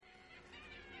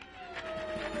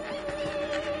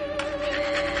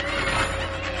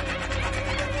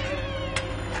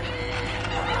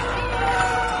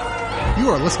You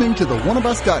are listening to the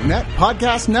oneofus.net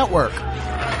podcast network. They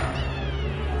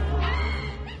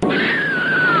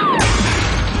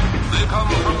come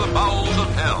from the bowels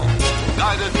of hell,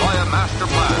 guided by a master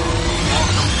plan for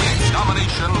complete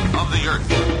domination of the earth.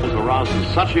 Has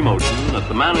aroused such emotion that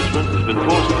the management has been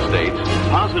forced to state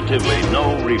positively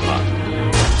no refund.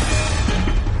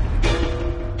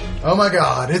 Oh my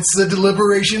God, it's the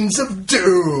Deliberations of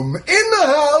Doom in the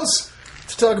house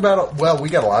to talk about, well, we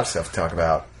got a lot of stuff to talk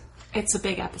about. It's a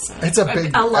big episode. It's a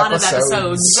big a lot episode.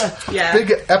 of episodes. Yeah.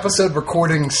 Big episode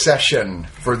recording session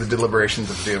for the Deliberations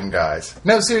of Doom, guys.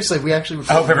 No, seriously, we actually...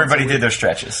 I hope everybody did their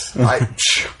stretches.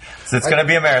 So it's going to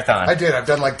be a marathon. I did. I've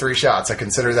done like 3 shots. I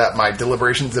consider that my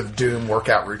Deliberations of Doom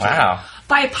workout routine. Wow.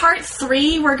 By part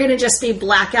 3, we're going to just be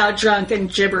blackout drunk and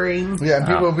gibbering. Yeah, and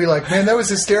people will be like, man, that was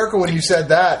hysterical when you said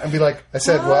that. And be like, I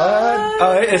said what?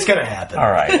 Oh, it's going to happen. All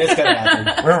right. It's going to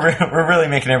happen. We're really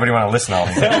making everybody want to listen to all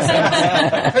these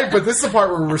episodes. Hey, but this is the part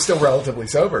where we're still relatively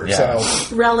sober. Yeah.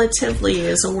 So Relatively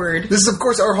is a word. this is, of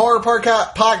course, our horror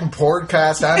podcast.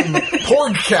 I'm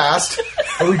Porgcast,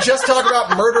 where we just talk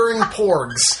about murdering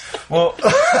porgs. Well,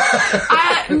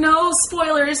 No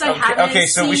spoilers. I haven't okay,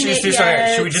 so we should just do seen it something.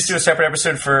 yet. Should we just do a separate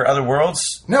episode for Other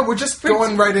Worlds? No, we're just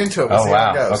going right into it. We'll Oh, see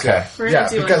how it wow. goes. Okay. Yeah, We're gonna yeah,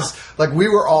 do it because like we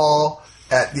were all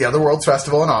at the Other Worlds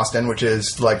Festival in Austin, which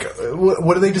is like,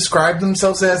 what do they describe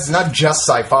themselves as? It's not just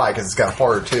sci-fi because it's got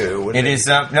horror too. It is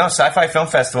no Sci-Fi Film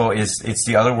Festival. It's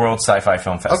the Other World Sci-Fi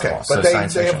Film Festival. Okay, so but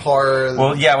science they fiction. have horror.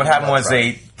 Well, yeah. What happened was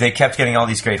Right. they kept getting all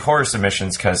these great horror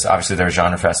submissions because obviously they're a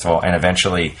genre festival, and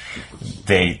eventually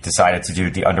they decided to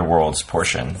do the Underworlds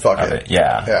portion Fuck of it. it.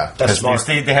 Yeah, Yeah. That's 'Cause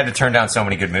smart. They had to turn down so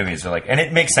many good movies. They're like, and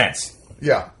it makes sense.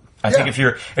 Yeah. I think if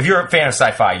you're a fan of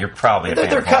sci-fi, you're probably a fan.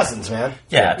 They're of horror. cousins, man.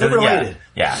 Yeah, they're related.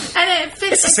 Yeah. And it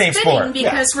fits. It's the same fitting sport.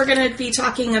 because we're going to be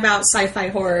talking about sci-fi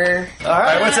horror. All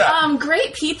right. What's up?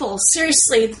 Great people.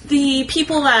 Seriously, the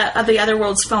people at the Other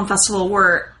Worlds Film Festival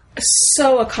were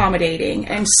so accommodating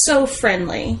and so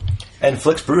friendly. And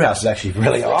Flick's Brewhouse is actually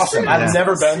really awesome. I've Brewhouse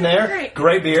never is been there. great.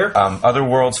 Great beer. Other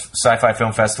Worlds Sci-Fi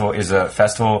Film Festival is a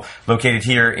festival located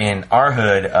here in our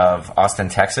hood of Austin,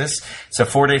 Texas. It's a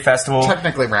 4-day festival.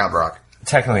 Technically Round Rock.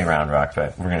 Technically Round Rock,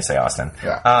 but we're going to say Austin.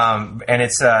 Yeah. And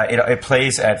it's it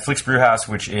plays at Flick's Brewhouse,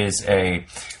 which is a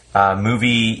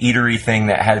movie eatery thing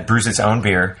that brews its own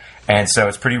beer, and so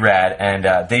it's pretty rad.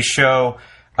 And they show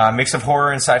a mix of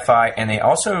horror and sci-fi, and they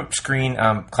also screen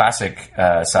classic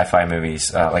sci-fi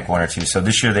movies, like 1 or 2. So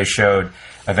this year they showed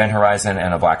Event Horizon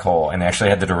and A Black Hole, and they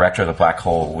actually had the director of The Black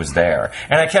Hole was there.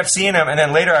 And I kept seeing him, and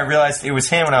then later I realized it was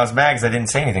him, and I was mad because I didn't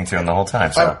say anything to him the whole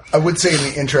time. So I would say in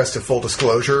the interest of full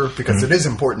disclosure, because it is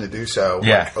important to do so.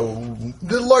 Yeah. Like,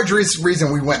 the large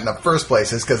reason we went in the first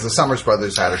place is because the Summers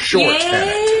Brothers had a short in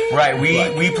it. Right,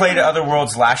 we played at Other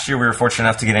Worlds last year. We were fortunate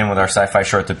enough to get in with our sci-fi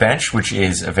short, The Bench, which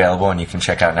is available and you can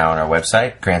check out now on our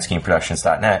website,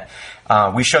 grandschemeproductions.net.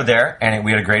 We showed there, and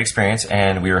we had a great experience,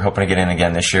 and we were hoping to get in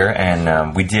again this year,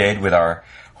 and we did with our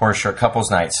horror short couples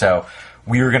night. So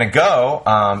we were going to go,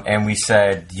 and we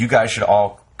said, you guys should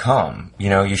all come. You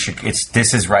know, you should.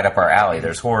 This is right up our alley.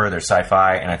 There's horror, there's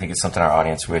sci-fi, and I think it's something our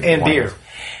audience would And want. beer.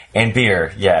 And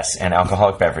beer, yes, and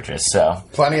alcoholic beverages. So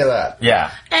Plenty of that.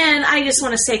 yeah. And I just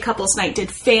want to say Couples Night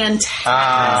did fantastic.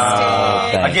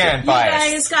 Again, You biased.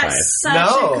 guys got Biased. such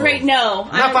No. a great... No.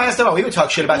 I'm not biased at all. We would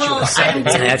talk shit about you in a second.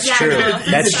 That's true.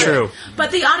 That's true.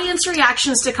 But the audience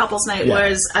reactions to Couples Night Yeah.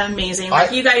 was amazing.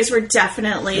 Like, you guys were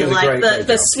definitely It was like great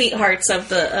the night. sweethearts of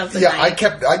the Yeah, night. I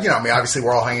kept, obviously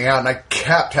we're all hanging out, and I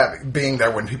kept being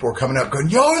there when people were coming up, going,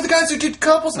 "Y'all are the guys who did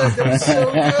Couples Night. That was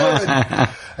so good."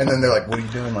 And then they're like, "What are you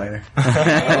doing later?"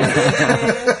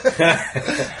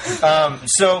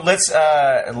 So let's,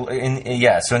 so in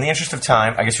the interest of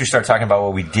time, I guess we start talking about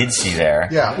what we did see there.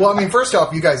 Yeah. Well, I mean, first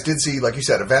off, you guys did see, like you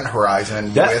said, Event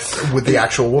Horizon Yeah. with the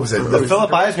actual, what was it? The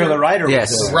Philip Eisner, the writer.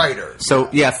 Yes. was The there. writer. So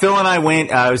yeah, Phil and I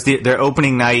went. It was their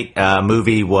opening night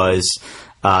movie was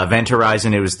Event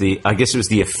Horizon. It was the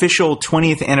official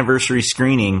 20th anniversary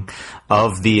screening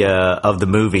of the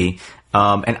movie.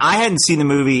 And I hadn't seen the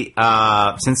movie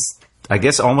since, I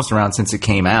guess, almost around since it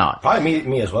came out. Probably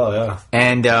me as well, yeah.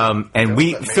 And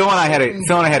Phil and I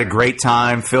had a great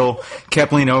time. Phil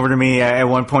kept leaning over to me at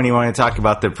one point. He wanted to talk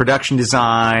about the production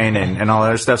design and all that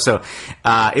other stuff. So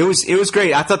it was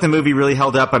great. I thought the movie really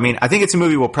held up. I mean, I think it's a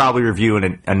movie we'll probably review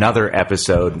in another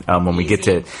episode when we get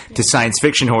to science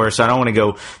fiction horror. So I don't want to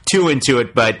go too into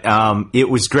it, but it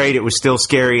was great. It was still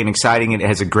scary and exciting. It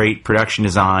has a great production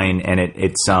design, and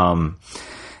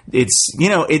it's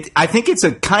I think it's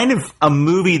a kind of a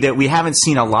movie that we haven't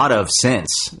seen a lot of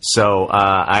since. So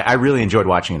I really enjoyed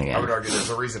watching it again. I would argue there's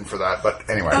a reason for that, but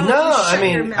anyway. No, I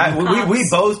mean, we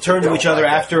both turned to each other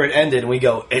after it ended, and we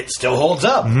go, it still holds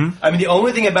up. I mean, the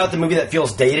only thing about the movie that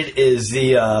feels dated is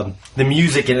the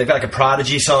music, and they've got like a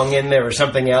Prodigy song in there or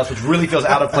something else, which really feels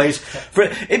out of place.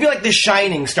 It'd be like The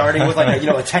Shining starting with like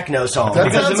a techno song.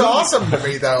 That sounds awesome to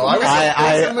me, though.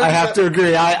 I have to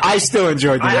agree. I still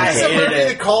enjoyed the movie. It's a movie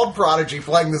that called Prodigy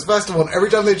playing this festival, and every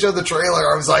time they showed the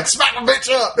trailer, I was like, smack a bitch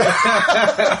up!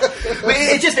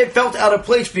 It felt out of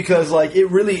place because, like, it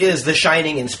really is The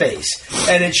Shining in space.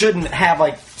 And it shouldn't have,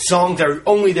 like, songs that are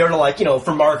only there to, like,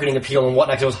 for marketing appeal and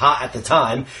whatnot, because it was hot at the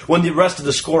time, when the rest of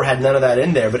the score had none of that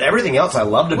in there. But everything else I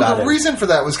loved about it. The reason for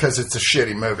that was because it's a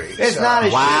shitty movie. It's not a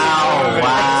shitty movie.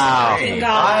 Wow.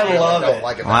 I love it.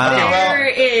 Like it. There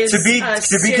is to be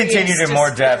continued in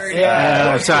more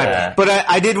depth. Sorry. But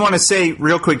I did want to say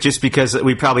real quick, just because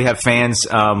we probably have fans,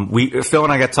 Phil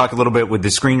and I got to talk a little bit with the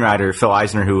screenwriter, Phil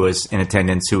Eisner, who was in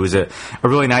attendance, who was a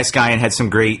really nice guy and had some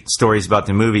great stories about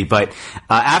the movie. But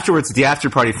afterwards, at the after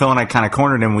party, Phil and I kind of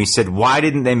cornered him. We said, why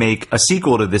didn't they make a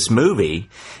sequel to this movie?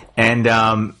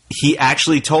 And he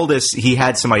actually told us he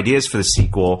had some ideas for the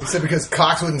sequel. He said because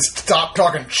Cox wouldn't stop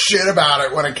talking shit about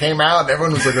it when it came out, and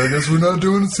everyone was like, I guess we're not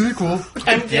doing a sequel.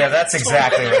 Yeah, that's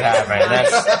exactly what happened.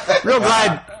 That's real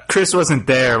glad Chris wasn't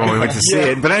there when we went to see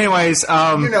it. But anyways...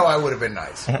 I would have been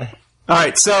nice. All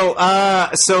right,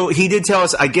 so he did tell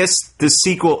us, I guess the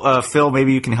sequel, Phil,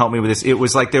 maybe you can help me with this. It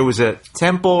was like there was a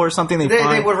temple or something they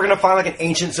were going to find like an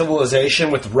ancient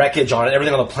civilization with wreckage on it.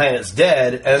 Everything on the planet's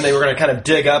dead. And then they were going to kind of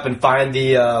dig up and find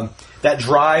the that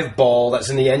drive ball that's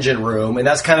in the engine room. And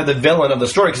that's kind of the villain of the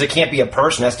story because it can't be a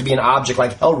person. It has to be an object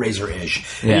like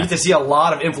Hellraiser-ish. Yeah. You get to see a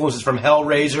lot of influences from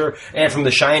Hellraiser and from The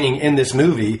Shining in this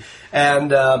movie.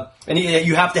 And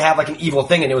you have to have like an evil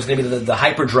thing, and it was going to be the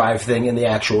hyperdrive thing in the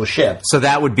actual ship. So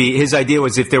that would be his idea.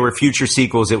 Was if there were future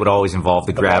sequels, it would always involve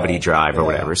the gravity drive or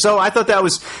whatever. So I thought that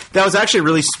was actually a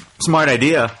really smart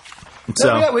idea.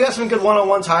 So we got some good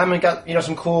one-on-one time and got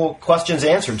some cool questions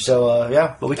answered. So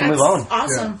but we can move on.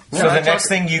 Awesome. Yeah. So the next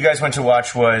thing you guys went to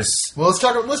watch was let's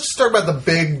just talk about the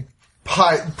big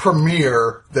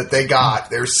premiere that they got.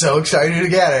 They're so excited to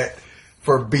get it.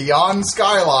 For Beyond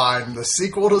Skyline, the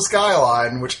sequel to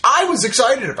Skyline, which I was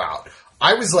excited about.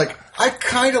 I was like, I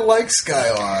kind of like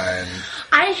Skyline.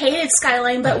 I hated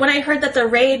Skyline, but when I heard that the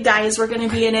Raid guys were going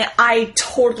to be in it, I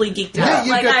totally geeked out.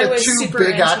 Yeah, you get the two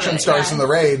big action stars in the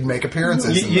Raid make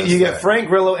appearances. You get Frank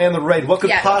Grillo and the Raid. What could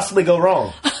possibly go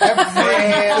wrong?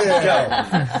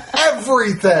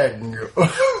 Everything.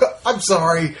 I'm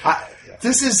sorry.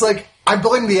 This is like, I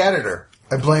blame the editor.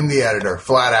 I blame the editor,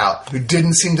 flat out, who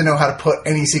didn't seem to know how to put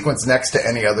any sequence next to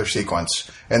any other sequence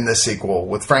in this sequel.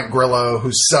 With Frank Grillo,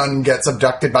 whose son gets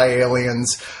abducted by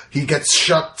aliens. He gets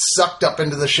sucked up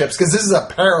into the ships. Because this is a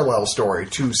parallel story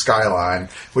to Skyline,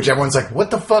 which everyone's like,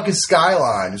 what the fuck is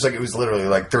Skyline? It's like, it was literally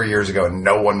like 3 years ago, and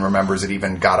no one remembers it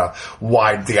even got a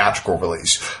wide theatrical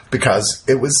release. Because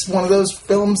it was one of those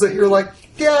films that you're like,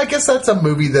 yeah, I guess that's a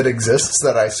movie that exists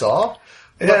that I saw.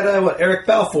 It had Eric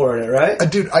Balfour in it, right?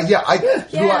 Dude, that's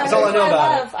all I know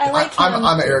about it. I like him.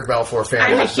 I'm an Eric Balfour fan.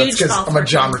 I'm a huge because Balfour I'm a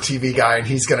genre TV guy, and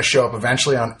he's going to show up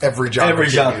eventually on every genre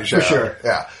TV show. For sure.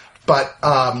 Yeah. But,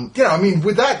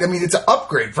 with that, it's an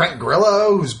upgrade. Frank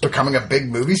Grillo, who's becoming a big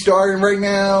movie star right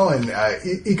now, and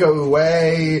Iko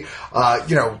Uwais,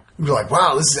 we're like,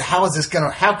 wow,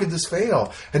 how could this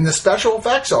fail? And the special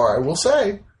effects are, I will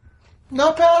say,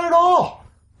 not bad at all.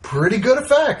 Pretty good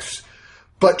effects.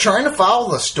 But trying to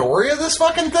follow the story of this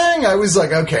fucking thing, I was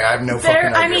like, okay, I have no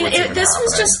fucking idea this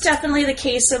was just definitely the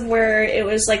case of where it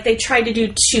was like they tried to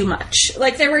do too much.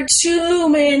 Like, there were too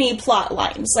many plot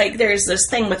lines. Like, there's this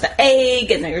thing with the egg,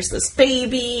 and there's this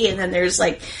baby, and then there's,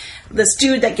 like, this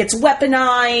dude that gets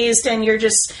weaponized, and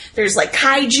there's, like,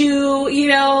 kaiju,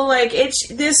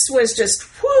 this was just,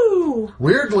 whoo!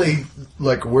 Weirdly,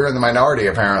 like, we're in the minority,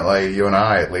 apparently, you and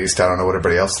I, at least. I don't know what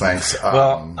everybody else thinks.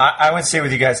 Well, I would say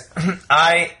with you guys,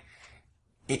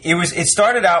 it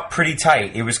started out pretty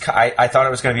tight. It was, I thought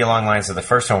it was going to be along the lines of the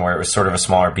first one, where it was sort of a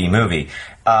smaller B movie.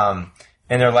 And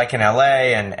they're like in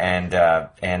LA, and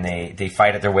they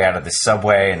fight their way out of the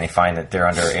subway, and they find that they're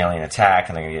under alien attack,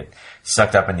 and they're going to get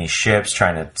sucked up in these ships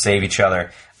trying to save each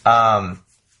other.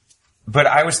 But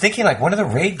I was thinking, like, when are the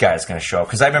Raid guys going to show up?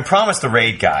 Because I've been promised the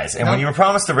Raid guys, and when you were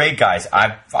promised the Raid guys,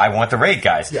 I want the Raid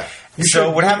guys. Yeah.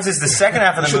 So what happens is the second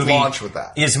half of the movie launch with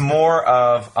that. Is more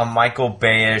of a Michael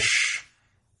Bay-ish.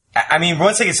 I mean,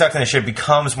 once they get sucked in the ship, it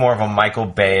becomes more of a Michael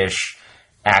Bay-ish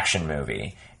action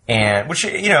movie. And which,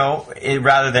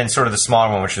 rather than sort of the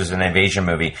smaller one, which was an invasion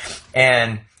movie.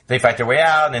 And they fight their way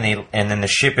out, and then the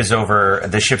ship is over.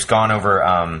 The ship's gone over.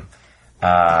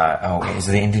 Is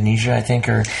it Indonesia? I think,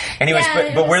 or anyways,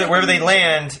 Yeah, but wherever they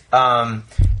land,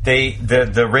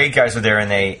 the raid guys are there,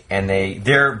 and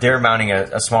they're mounting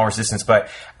a small resistance. But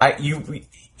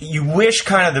you wish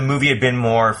kind of the movie had been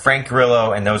more Frank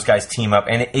Grillo and those guys team up,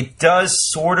 and it does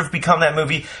sort of become that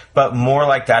movie, but more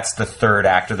like that's the third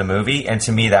act of the movie, and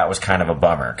to me that was kind of a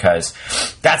bummer, because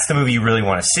that's the movie you really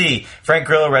want to see. Frank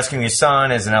Grillo rescuing his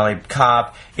son as an LA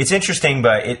cop. It's interesting,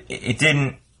 but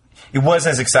it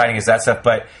wasn't as exciting as that stuff,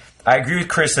 but I agree with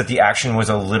Chris that the action was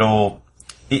a little...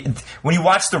 when you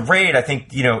watch The Raid, I think,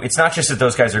 it's not just that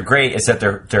those guys are great, it's that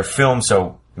they're filmed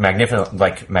so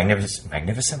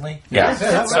magnificently?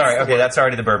 Yeah. Sorry. Okay, that's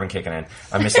already the bourbon kicking in.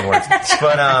 I'm missing words.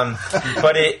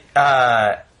 But it...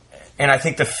 and I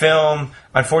think the film,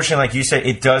 unfortunately, like you said,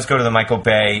 it does go to the Michael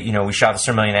Bay. We shot this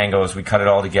from a million angles. We cut it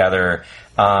all together.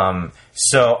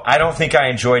 So I don't think I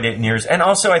enjoyed it near as... And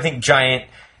also, I think giant...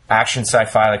 action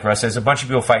sci-fi, like Russ says, a bunch of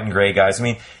people fighting gray guys. I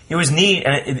mean, it was neat,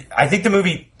 and I think the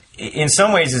movie, in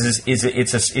some ways,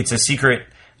 it's a secret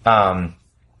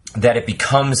that it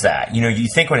becomes that. You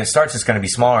think when it starts, it's going to be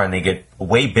smaller, and they get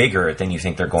way bigger than you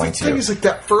think they're going to. The thing is, like,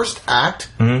 that first act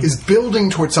is building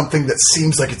towards something that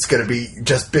seems like it's going to be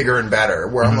just bigger and better.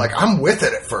 Where I'm like, I'm with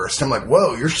it at first. I'm like,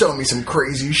 whoa, you're showing me some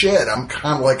crazy shit. I'm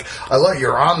kind of like, I love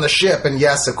you're on the ship, and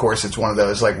yes, of course, it's one of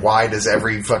those like, why does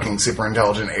every fucking super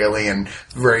intelligent alien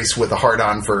race with a hard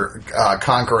on for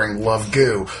conquering love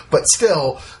goo? But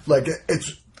still, like,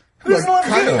 it's. Who's love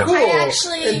kind goo? of cool. I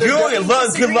actually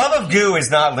Love of goo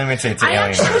is not limited to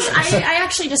aliens. I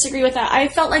actually disagree with that. I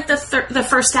felt like the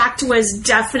first act was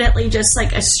definitely just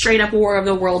like a straight up War of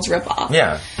the Worlds ripoff.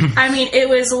 Yeah. I mean, it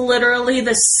was literally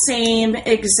the same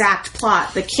exact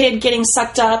plot. The kid getting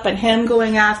sucked up and him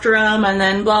going after him and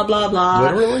then blah, blah,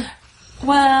 blah. Literally?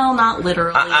 Well, not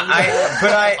literally.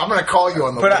 I'm going to call you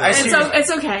on the but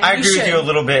it's okay. I agree with you a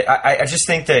little bit. I just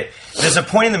think that there's a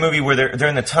point in the movie where they're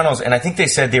in the tunnels, and I think they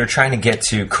said they were trying to get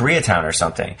to Koreatown or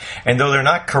something. And though they're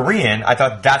not Korean, I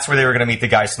thought that's where they were going to meet the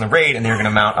guys from the raid, and they were going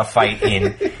to mount a fight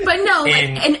in. But no,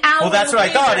 an hour. Well, that's what I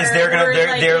thought. Is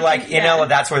they're like in LA.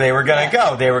 That's where they were going to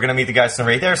go. They were going to meet the guys from the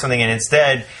raid there or something, and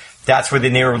instead. That's where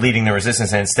they were leading the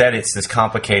resistance, and instead it's this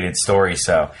complicated story.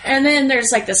 So, and then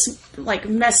there's like this like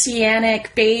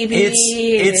messianic baby.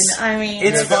 It's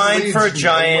fine for a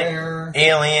giant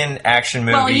alien action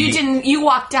movie. Well, you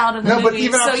walked out of the movie, but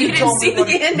even so you didn't see the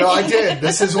ending. No, I did.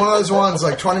 This is one of those ones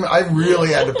like 20 minutes. I really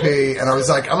had to pee, and I was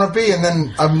like, I'm gonna pee, and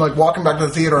then I'm like walking back to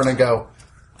the theater, and I go.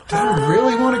 Do I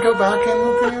really want to go back in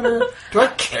the theater? Do I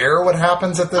care what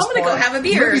happens at this point? I'm going to go have a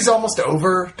beer. The movie's almost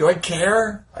over. Do I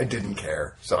care? I didn't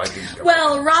care, so I didn't go.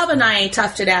 Well, Rob and I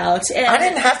toughed it out. And I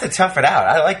didn't have to tough it out.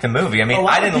 I like the movie. I mean,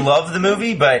 I didn't love the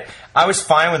movie, but I was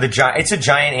fine with the giant... It's a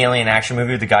giant alien action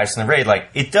movie with the guys from the raid. Like,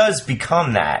 it does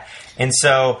become that. And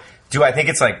so, do I think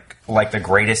it's like the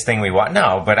greatest thing we watch?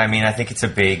 No, but I mean, I think it's a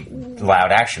big,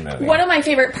 loud action movie. One of my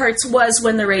favorite parts was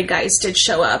when the raid guys did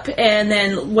show up, and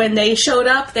then when they showed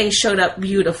up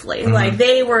beautifully. Mm-hmm. Like,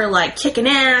 they were like kicking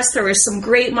ass. There was some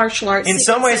great martial arts in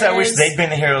some ways, I wish they'd been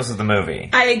the heroes of the movie.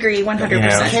 I agree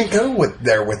 100%. I can't go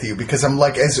there with you because I'm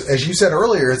like, as you said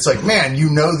earlier, it's like, man,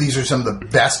 these are some of the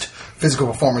best physical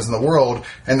performers in the world,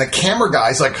 and the camera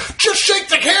guy's like, just shake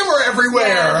the camera everywhere.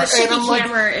 Yeah, the shaky and I'm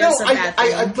camera like, is a bad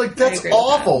thing. I like that's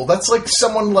awful. That's like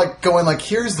someone like going like,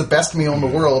 here's the best meal in the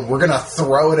world. We're gonna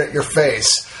throw it at your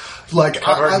face. Like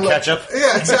covered in ketchup.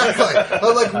 Yeah, exactly.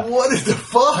 I'm like, what the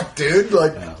fuck, dude?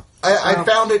 Like, I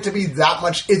found it to be that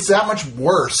much. It's that much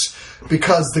worse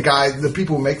because the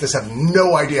people who make this have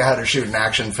no idea how to shoot an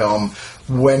action film.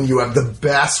 When you have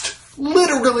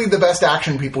literally the best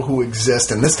action people who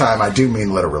exist, and this time I do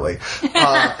mean literally,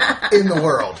 in the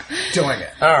world doing it.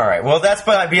 All right. Well, that's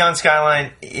Beyond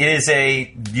Skyline. It is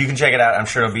you can check it out. I'm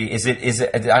sure it'll be. Is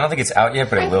it? I don't think it's out yet,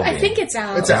 but it will be. I think it's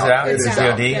out. It's out. It's It's VOD?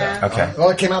 out. Yeah. Okay. Well,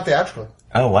 it came out theatrically.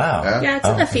 Oh, wow. Yeah, it's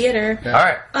in the theater. All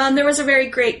right. There was a very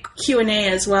great Q&A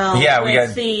as well. Yeah, we with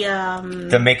got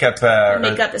the makeup.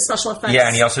 the special effects. Yeah,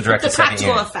 and he also directed the practical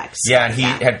second unit. Effects. Yeah, and he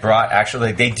had brought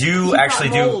they do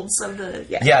molds of the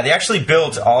Yeah, they actually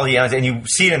built all the elements, and you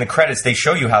see it in the credits. They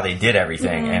show you how they did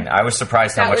everything, and I was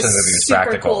surprised how much of the movie was super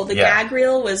practical. Cool. The gag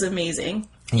reel was amazing.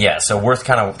 Yeah, so worth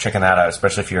kind of checking that out,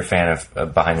 especially if you're a fan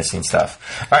of behind the scenes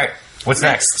stuff. All right. What's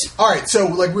next? All right, so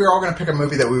like we were all going to pick a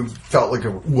movie that we felt like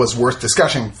it was worth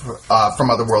discussing from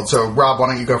Otherworld. So Rob, why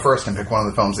don't you go first and pick one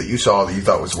of the films that you saw that you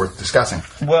thought was worth discussing?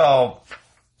 Well,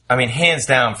 I mean, hands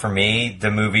down for me,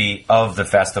 the movie of the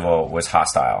festival was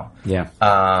Hostile. Yeah.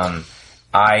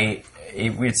 I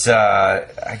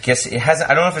guess it hasn't.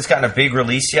 I don't know if it's gotten a big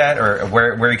release yet, or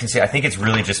where you can see. I think it's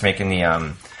really just making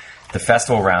the the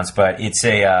festival rounds. But it's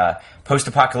a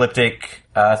post-apocalyptic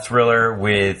thriller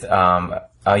with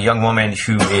a young woman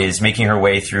who is making her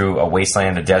way through a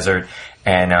wasteland, a desert,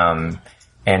 and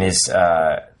is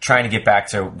trying to get back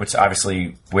to what's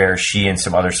obviously where she and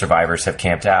some other survivors have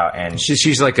camped out. And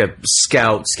she's like a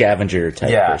scavenger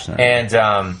type person.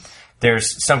 And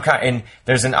there's some kind, and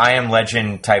there's an I Am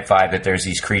Legend type vibe that there's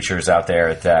these creatures out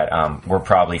there that were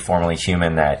probably formerly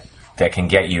human that can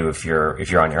get you if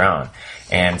you're on your own.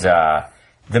 And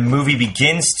the movie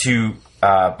begins to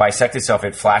bisect itself.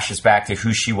 It flashes back to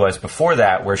who she was before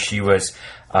that, where she was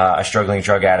a struggling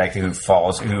drug addict who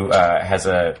has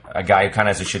a guy who kind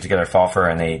of has his shit together fall for her,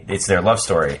 and it's their love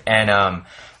story. And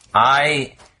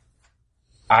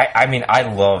I mean, I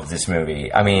love this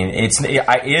movie. I mean,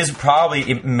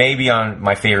 it may be on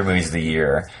my favorite movies of the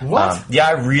year. What? Yeah,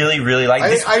 I really, really like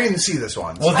this. I didn't see this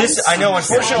one. Well, I know,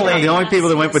 unfortunately, the only people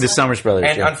that went with the Summers Brothers.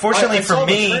 And unfortunately I for saw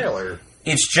the me, trailer.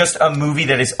 it's just a movie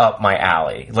that is up my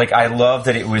alley. Like, I love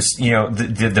that it was,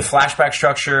 the flashback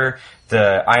structure,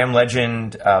 the I Am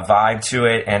Legend vibe to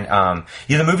it, and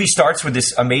the movie starts with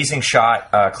this amazing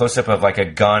shot, close up of like a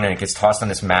gun, and it gets tossed on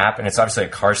this map, and it's obviously a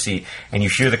car seat, and you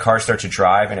hear the car start to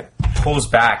drive, and it pulls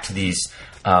back to these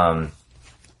obviously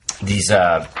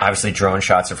drone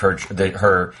shots of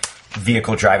her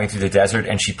vehicle driving through the desert,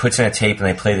 and she puts in a tape and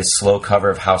they play this slow cover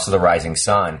of House of the Rising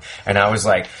Sun, and I was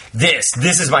like, this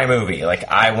is my movie. Like,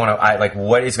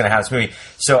 what is going to have this movie?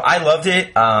 So I loved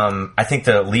it. I think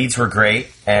the leads were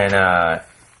great, and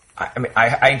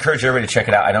I encourage everybody to check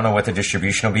it out. I don't know what the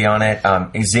distribution will be on it.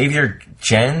 Xavier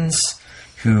Gens,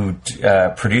 who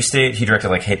produced it, he directed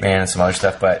like Hitman and some other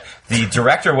stuff, but the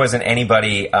director wasn't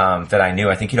anybody that I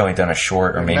knew. I think he'd only done a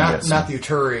short or maybe Matthew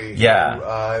Turi. Yeah.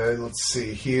 Who, let's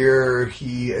see here.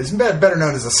 He is better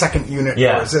known as a second unit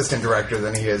or assistant director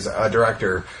than he is a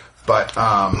director. But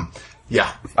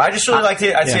yeah, I just really liked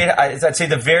it. I'd say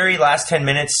the very last 10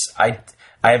 minutes, I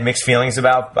have mixed feelings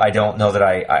about. I don't know that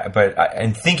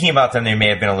and thinking about them, they may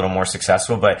have been a little more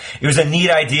successful. But it was a neat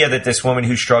idea that this woman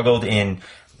who struggled in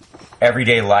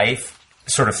everyday life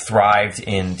sort of thrived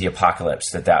in the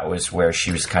apocalypse, that was where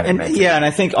she was kind of meant to be. And I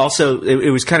think also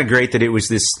it was kind of great that it was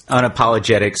this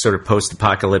unapologetic sort of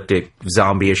post-apocalyptic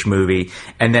zombie-ish movie,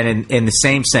 and then in the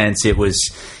same sense it was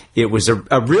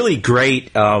a really great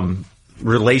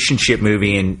relationship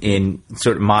movie in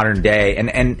sort of modern day,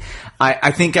 and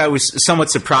I think I was somewhat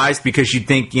surprised, because you'd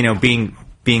think, being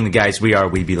the guys we are,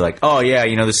 we'd be like, oh yeah,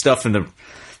 the stuff in the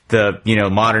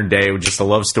modern day with just a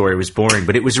love story was boring,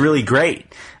 but it was really great.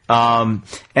 And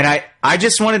I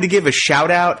just wanted to give a shout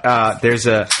out. There's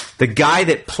the guy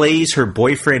that plays her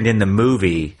boyfriend in the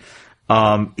movie,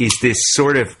 is this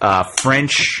sort of,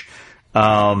 French,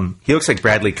 he looks like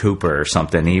Bradley Cooper or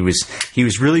something. He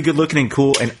was really good looking and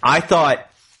cool. And I thought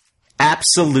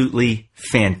absolutely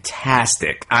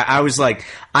fantastic. I was like,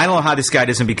 I don't know how this guy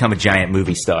doesn't become a giant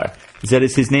movie star.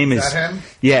 His name is that him?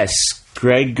 Yes.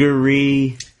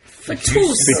 Gregory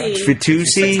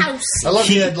Fitoussi. I love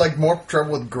he had like more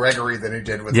trouble with Gregory than he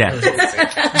did with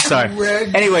Sorry.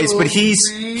 Gregory. Anyways, but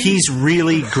he's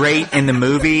really great in the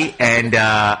movie, and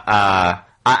I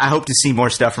hope to see more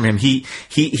stuff from him. He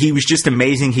was just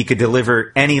amazing. He could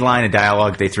deliver any line of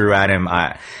dialogue they threw at him.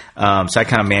 So I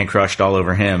kind of man crushed all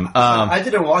over him. I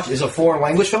didn't watch. Is it a foreign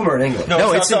language film or in English?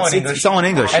 No, it's all in English. It's all in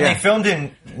English. And they filmed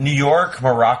in New York,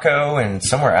 Morocco, and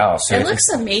somewhere else. It looks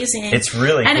amazing. It's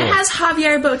really and cool. it has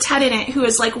Javier Botet in it, who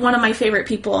is like one of my favorite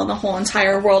people in the whole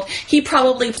entire world. He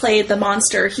probably played the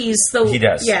monster. He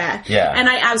does. Yeah. And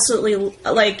I absolutely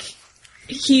like.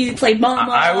 He played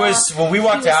Mama. When we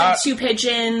walked out, Two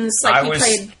Pigeons. Like, he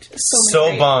played so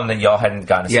many. Bummed that y'all hadn't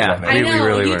gotten to see that movie. I know. We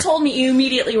really you told me, you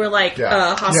immediately were like,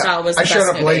 Hostile was the best I showed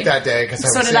up movie. late that day because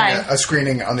I was seeing a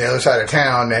screening on the other side of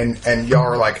town, and y'all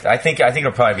were like, I think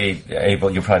you'll probably be able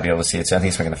to see it. So I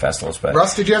think it's making the festivals. But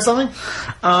Russ, did you have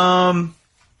something?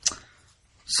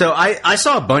 So I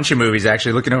saw a bunch of movies,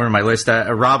 actually, looking over my list.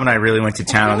 Rob and I really went to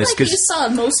town on this. You saw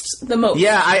the most.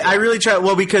 Yeah, I really tried.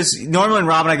 Well, because normally when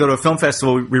Rob and I go to a film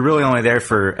festival, we're really only there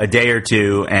for a day or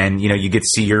two, and you get to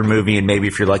see your movie, and maybe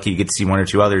if you're lucky, you get to see one or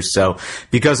two others. So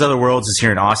because Other Worlds is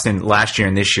here in Austin last year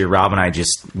and this year, Rob and I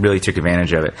just really took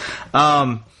advantage of it.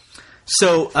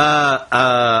 So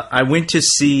I went to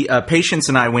see Patience,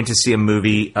 and I went to see a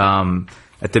movie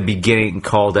at the beginning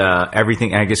called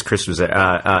Everything. I guess Chris was there.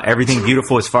 Everything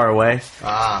Beautiful is Far Away.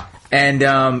 And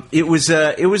it was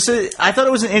I thought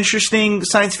it was an interesting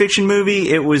science fiction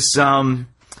movie. It was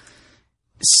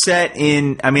set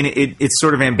in. I mean, it's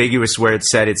sort of ambiguous where it's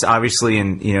set. It's obviously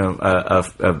in a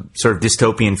sort of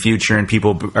dystopian future, and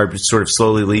people are sort of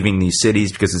slowly leaving these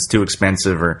cities because it's too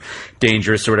expensive or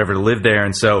dangerous or whatever to live there,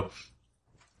 and so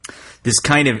this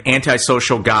kind of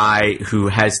antisocial guy who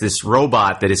has this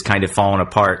robot that is kind of fallen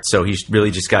apart. So he's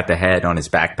really just got the head on his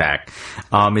backpack.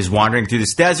 Is wandering through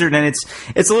this desert, and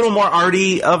it's a little more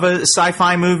arty of a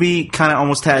sci-fi movie. Kind of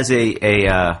almost has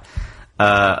a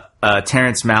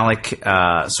Terrence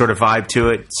Malick sort of vibe to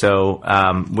it, so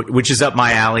which is up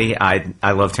my alley.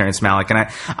 I love Terrence Malick,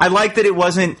 and I like that it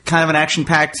wasn't kind of an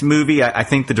action-packed movie. I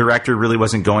think the director really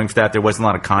wasn't going for that. There wasn't a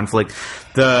lot of conflict.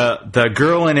 The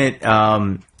girl in it,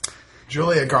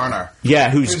 Julia Garner,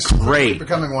 who's great,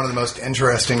 becoming one of the most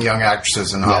interesting young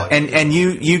actresses in Hollywood. And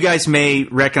you guys may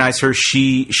recognize her.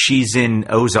 She's in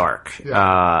Ozark,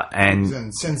 and she's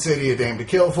in Sin City, A Dame to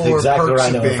Kill For, exactly Perks where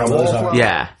I know of her Being from, a Ozark. Wallflower.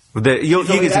 Yeah. You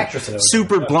can see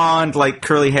super blonde, like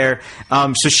curly hair.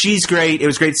 So she's great. It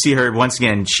was great to see her once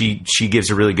again. She gives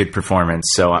a really good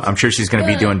performance. So I'm sure she's going to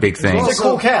be doing big things. It's a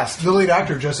cool cast. The lead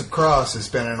actor Joseph Cross has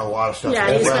been in a lot of stuff.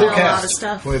 Yeah, he's been in a lot of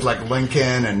stuff. With like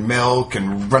Lincoln and Milk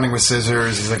and Running with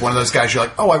Scissors. He's like one of those guys you're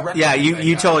like, oh, I recognize. Yeah,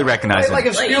 you totally recognize him. Like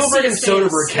if Spielberg and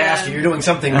Soderbergh cast you, you're doing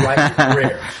something right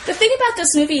rare. The thing about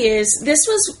this movie is this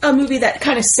was a movie that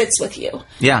kind of sits with you.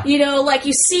 Yeah. You know, like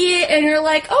you see it and you're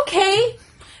like, okay.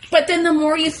 But then the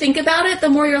more you think about it, the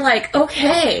more you're like,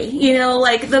 okay. You know,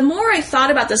 like the more I thought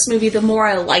about this movie, the more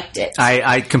I liked it.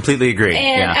 I completely agree.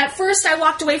 And at first I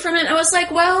walked away from it and I was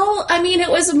like, well, I mean, it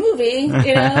was a movie.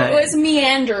 You know, it was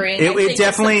meandering. It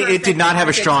definitely, it did not have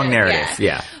a strong narrative.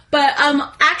 Yeah. But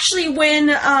actually when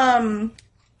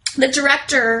the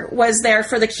director was there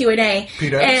for the Q&A.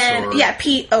 Pete Oss,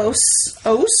 Pete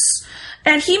Oss.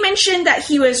 And he mentioned that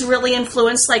he was really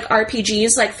influenced like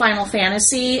RPGs, like Final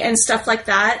Fantasy and stuff like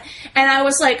that. And I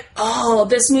was like, oh,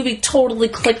 this movie totally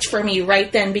clicked for me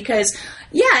right then because,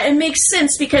 yeah, it makes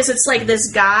sense because it's like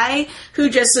this guy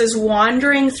who just is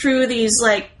wandering through these,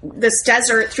 like, this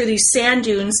desert, through these sand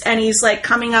dunes, and he's, like,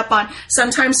 coming up on,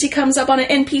 sometimes he comes up on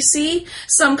an NPC,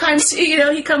 sometimes, you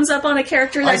know, he comes up on a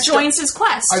character that joins his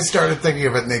quest. I started thinking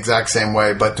of it in the exact same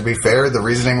way, but to be fair, the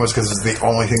reasoning was because it's the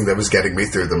only thing that was getting me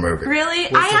through the movie. Really?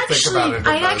 I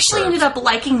actually ended up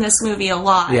liking this movie a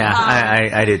lot. Yeah,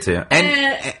 I did too.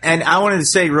 And I wanted to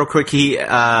say real quick,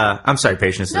 I'm sorry,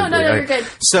 Patience. No, you're good.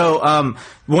 So,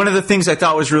 one of the things I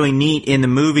thought was really neat in the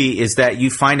movie is that you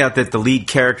find out that the lead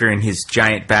character in his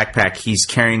giant backpack, he's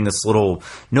carrying this little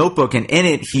notebook, and in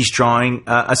it he's drawing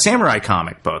a samurai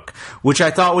comic book, which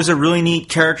I thought was a really neat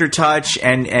character touch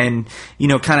and you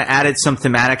know, kind of added some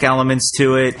thematic elements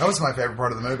to it. That was my favorite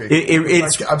part of the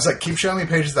movie. I was like, keep showing me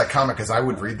pages of that comic because I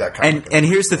would read that comic. And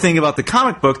here's the thing about the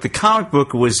comic book. The comic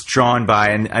book was drawn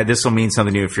by, and this will mean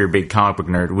something to you if you're a big comic book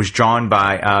nerd, was drawn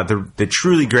by the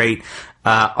truly great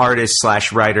artist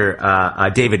 /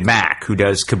 writer David Mack, who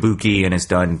does Kabuki and has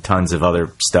done tons of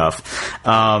other stuff.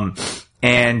 So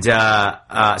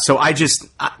I just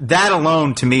that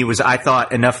alone to me was, I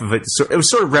thought, enough of it. So it was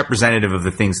sort of representative of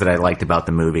the things that I liked about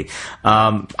the movie.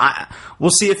 We'll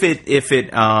see if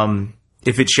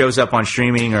it shows up on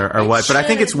streaming or what, but I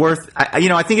think it's worth. I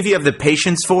think if you have the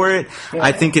patience for it, yeah.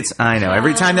 I think it's. I know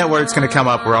every time that word's going to come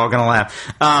up, we're all going to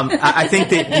laugh. I think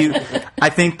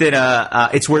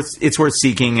that it's worth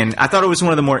seeking, and I thought it was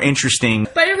one of the more interesting.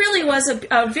 But it really was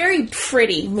a very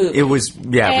pretty movie. It was,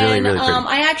 really pretty.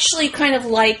 I actually kind of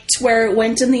liked where it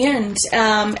went in the end.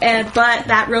 But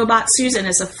that robot Susan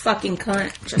is a fucking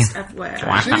cunt. Just FYI.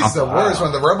 Wow. She's the worst.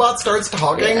 When the robot starts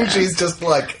talking, she's just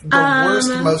like the worst,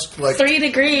 most like 3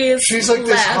 degrees. She's like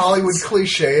this Hollywood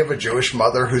cliche of a Jewish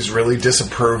mother who's really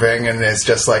disapproving and is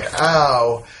just like,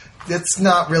 oh, it's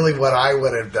not really what I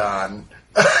would have done.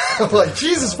 Like,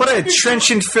 Jesus, what a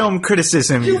trenchant film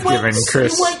criticism you've given,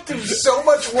 Chris. You went through so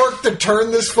much work to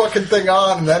turn this fucking thing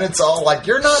on, and then it's all like,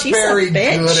 you're not very good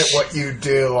at what you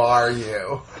do, are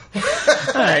you? All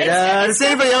right. Does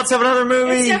anybody else have another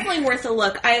movie? It's definitely worth a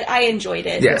look. I enjoyed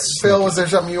it. Yes. Phil, was there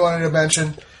something you wanted to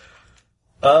mention?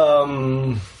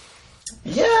 I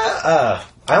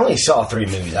only saw 3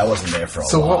 movies. I wasn't there for a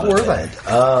So what were they?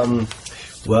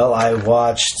 Well, I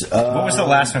watched. What was the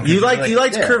last one? You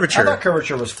liked Curvature. I thought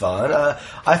Curvature was fun.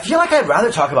 I feel like I'd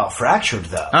rather talk about Fractured,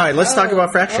 though. All right, let's talk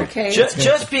about Fractured. Okay.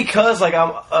 Just because, like,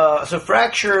 so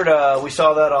Fractured, we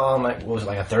saw that on, like, what was it,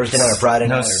 like a Thursday night or Friday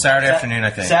night? No, Saturday afternoon, I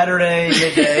think. Saturday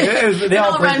midday. They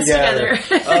all runs together.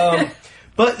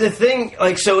 But the thing,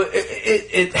 like, so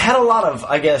it had a lot of,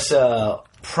 I guess,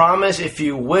 promise, if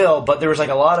you will, but there was like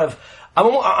a lot of.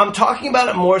 I'm talking about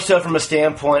it more so from a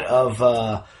standpoint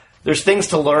of there's things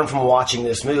to learn from watching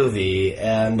this movie,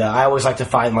 and I always like to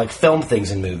find like film things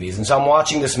in movies, and so I'm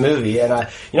watching this movie, and I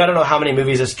don't know how many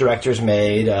movies this director's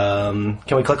made. Can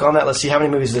we click on that? Let's see how many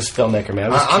movies this filmmaker made.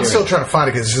 I'm still trying to find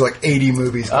it because there's like 80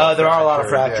 movies. There are a lot of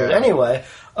Fractured. Yeah. Anyway,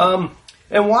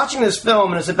 and watching this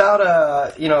film, and it's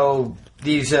about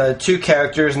these two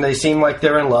characters, and they seem like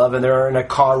they're in love, and they're in a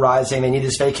car ride saying they need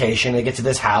this vacation. They get to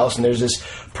this house, and there's this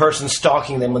person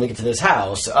stalking them when they get to this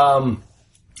house.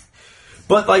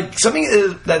 But like something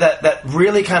that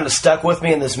really kind of stuck with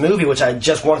me in this movie, which I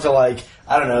just wanted to like,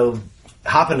 I don't know,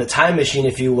 hop in a time machine,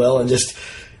 if you will, and just,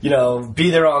 you know,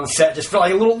 be there on set, just feel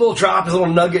like a little drops, little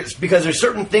nuggets, because there's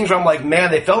certain things where I'm like,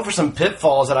 man, they fell for some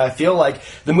pitfalls that I feel like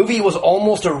the movie was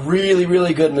almost a really,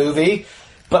 really good movie,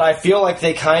 but I feel like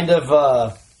they kind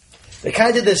of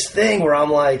did this thing where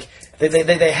I'm like,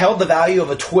 they held the value of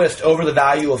a twist over the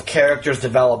value of characters'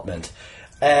 development.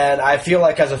 And I feel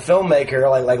like as a filmmaker,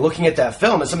 like looking at that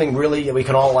film, it's something really we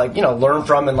can all like, you know, learn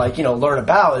from and like, you know, learn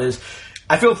about is,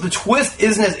 I feel if the twist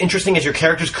isn't as interesting as your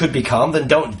characters could become, then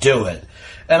don't do it.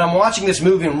 And I'm watching this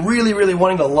movie and really, really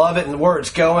wanting to love it and where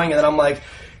it's going, and then I'm like,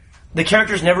 the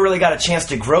characters never really got a chance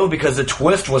to grow because the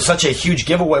twist was such a huge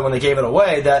giveaway when they gave it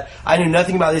away that I knew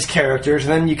nothing about these characters,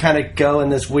 and then you kind of go in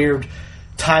this weird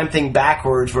time thing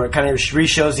backwards where it kind of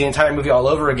re-shows the entire movie all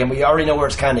over again, but you already know where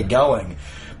it's kind of going.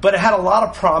 But it had a lot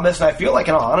of promise, and I feel like,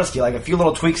 in all honesty, like a few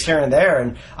little tweaks here and there,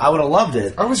 and I would have loved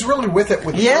it. I was really with it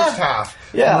with the first half.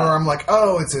 Yeah. Where I'm like,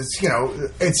 oh, it's you know,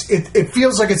 it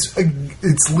feels like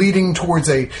it's leading towards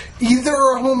either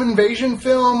a home invasion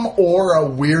film or a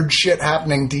weird shit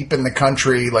happening deep in the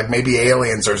country, like maybe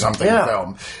aliens or something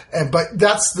film. But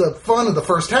that's the fun of the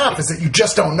first half, is that you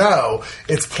just don't know.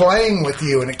 It's playing with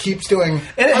you, and it keeps doing.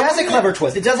 And it has a clever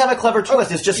twist. It does have a clever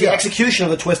twist. It's just the execution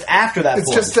of the twist after that.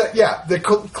 It's just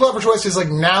the clever twist is like,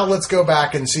 now let's go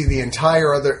back and see the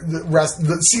entire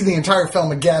see the entire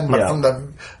film again, but from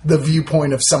the viewpoint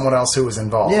of someone else who was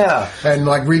involved. Yeah. And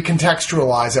like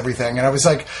recontextualize everything. And I was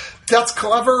like, that's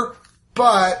clever,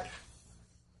 but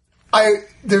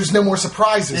there's no more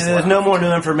surprises. There's no more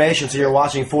new information, so you're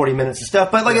watching 40 minutes of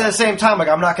stuff. But like at the same time, like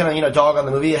I'm not going to dog on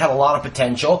the movie. It had a lot of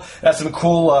potential. It had some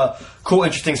cool,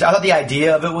 interesting stuff. I thought the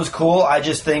idea of it was cool. I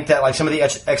just think that like some of the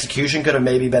execution could have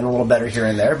maybe been a little better here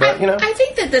and there. But I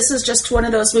think that this is just one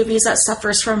of those movies that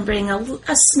suffers from being a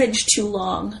smidge too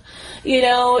long. You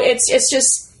know, it's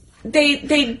just.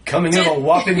 They coming in a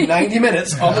whopping 90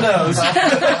 minutes on the nose.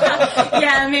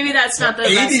 Yeah, maybe that's not the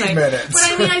 80 best thing. minutes. But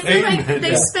I mean, I feel like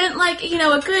they spent like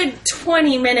a good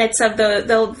 20 minutes of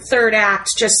the third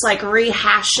act just like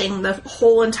rehashing the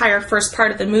whole entire first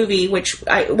part of the movie, which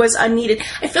was unneeded.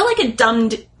 I feel like it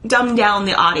dumbed down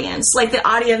the audience. Like the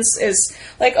audience is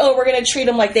like, oh, we're going to treat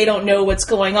them like they don't know what's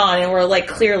going on, and we're like,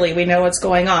 clearly we know what's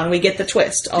going on. We get the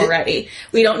twist already.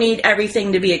 We don't need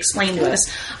everything to be explained to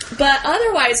us. But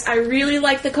otherwise, I really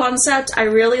like the concept. I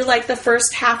really like the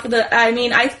first half of the. I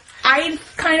mean, I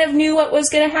kind of knew what was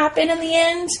going to happen in the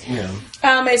end. Yeah.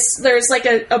 There's like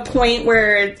a point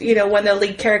where when the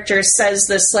lead character says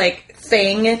this like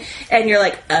thing, and you're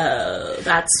like, oh,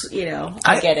 that's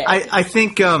I get it. I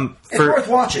think it's worth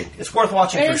watching. It's worth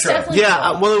watching for sure.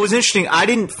 Yeah, well, it was interesting. I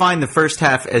didn't find the first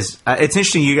half as it's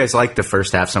interesting. You guys liked the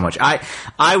first half so much.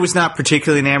 I was not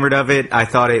particularly enamored of it. I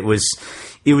thought it was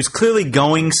clearly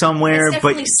going somewhere, it's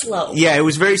definitely slow. Yeah, it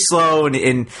was very slow,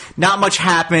 and not much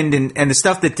happened. And the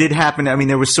stuff that did happen, I mean,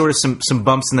 there was sort of some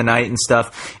bumps in the night and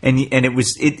stuff. And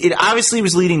it obviously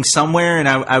was leading somewhere, and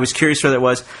I was curious where that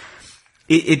was.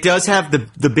 It does have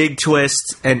the big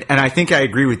twist, and I think I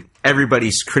agree with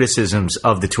everybody's criticisms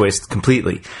of the twist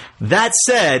completely. That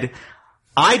said,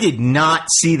 I did not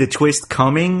see the twist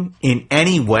coming in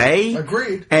any way.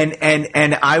 Agreed. And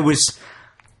I was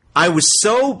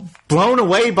so blown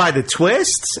away by the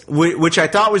twist, which I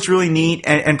thought was really neat,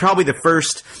 and probably the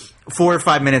first 4 or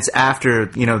 5 minutes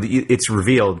after it's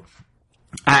revealed.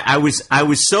 I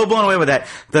was so blown away with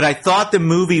that I thought the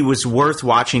movie was worth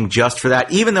watching just for that.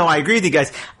 Even though I agree with you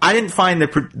guys, I didn't find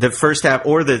the first half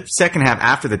or the second half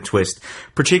after the twist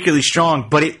particularly strong,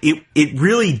 but it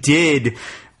really did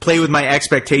play with my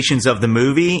expectations of the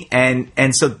movie, and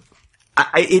so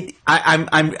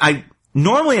I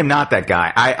normally am not that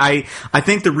guy. I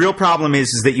think the real problem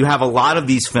is that you have a lot of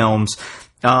these films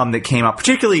that came out,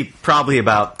 particularly probably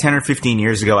about 10 or 15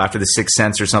 years ago after The Sixth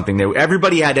Sense or something.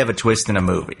 Everybody had to have a twist in a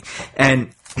movie.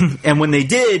 And when they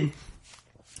did,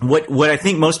 what I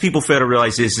think most people fail to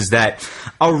realize is that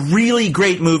a really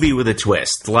great movie with a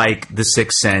twist, like The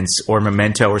Sixth Sense or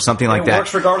Memento or something like that. It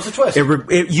works regardless of twist.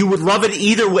 You would love it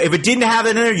either way. If it didn't have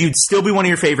it in there, you'd still be one of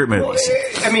your favorite movies.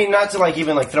 Well, I mean, not to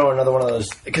even throw another one of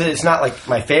those, because it's not like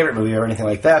my favorite movie or anything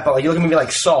like that, but like you look at a movie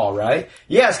like Saw, right?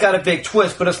 Yeah, it's got a big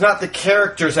twist, but it's not the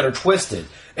characters that are twisted.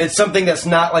 It's something that's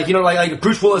not like, like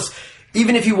Bruce Willis.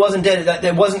 Even if he wasn't dead,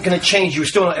 that wasn't going to change. You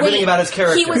still know everything about his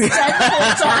character. He was dead the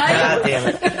whole time? God damn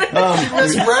it. I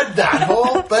just read that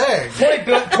whole thing.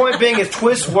 point being is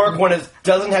twists work when it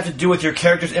doesn't have to do with your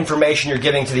character's information you're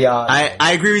giving to the audience.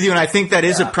 I agree with you, and I think that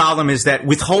is a problem, is that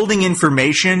withholding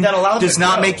information does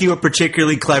not make you a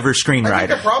particularly clever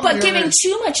screenwriter. But giving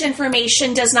too much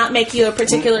information does not make you a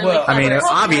particularly clever I mean, screenwriter.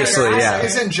 obviously, yeah.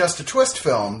 This isn't just a twist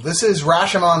film. This is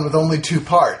Rashomon with only 2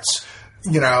 parts.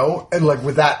 You know, and like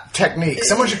with that technique.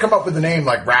 Someone should come up with a name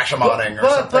like Rashomoning or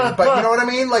something. But you know what I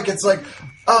mean? Like, it's like,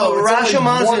 it's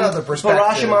only one other perspective.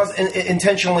 But Rashomon's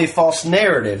intentionally false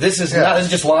narrative. This is not. This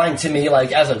is just lying to me,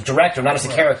 like as a director, not as a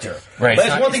character. Right. But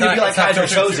it's one thing to be like Kaiser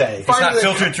Soze. It's not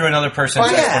filtered through another person's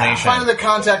explanation. Find the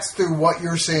context through what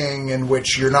you're seeing, in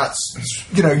which you're not.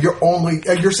 You know, you're only.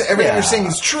 Everything you're seeing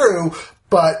is true.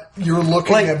 But you're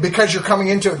looking at, because you're coming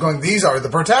into it going, these are the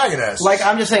protagonists. Like,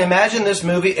 I'm just saying, imagine this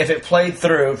movie if it played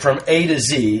through from A to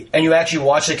Z, and you actually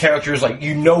watch the characters, like,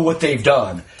 you know what they've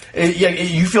done.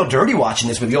 You feel dirty watching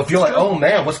this movie. You'll feel like, oh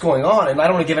man, what's going on? And I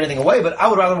don't want to give anything away, but I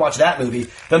would rather watch that movie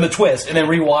than the twist, and then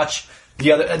rewatch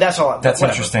the other. That's all. That's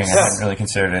interesting. I hadn't really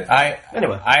considered it. I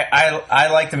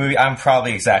like the movie. I'm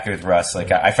probably exactly with Russ.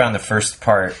 Like, I found the first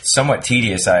part somewhat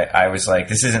tedious. I was like,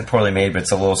 this isn't poorly made, but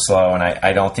it's a little slow, and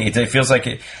I don't think it feels like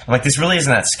it. I'm like, this really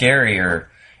isn't that scary or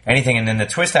anything. And then the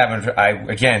twist happened. I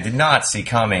again did not see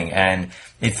coming, and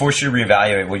it forced you to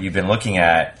reevaluate what you've been looking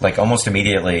at. Like, almost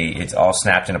immediately, it's all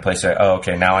snapped into place. Like, oh,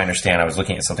 okay, now I understand. I was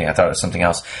looking at something. I thought it was something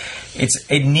else.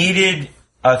 It needed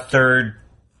a third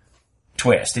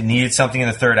twist. It needed something in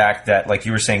the third act that, like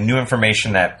you were saying, new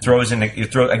information that throws into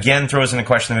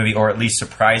question the movie, or at least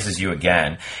surprises you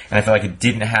again. And I feel like it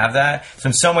didn't have that. So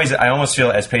in some ways, I almost feel,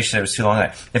 as patient, it was too long.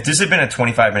 If this had been a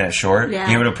 25-minute short,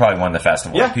 he would have probably won the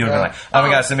festival. Yeah. People would have been like, oh my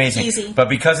god, it's amazing. Easy. But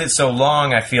because it's so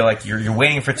long, I feel like you're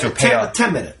waiting for it to pay off.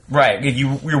 10 minutes. Right.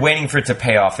 You're waiting for it to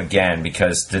pay off again,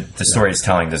 because the story it's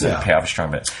telling doesn't pay off a strong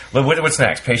bit. What's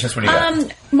next? Patience, what do you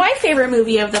got? My favorite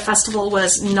movie of the festival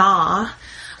was Nah.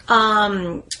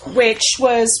 Which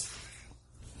was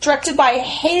directed by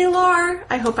Halar.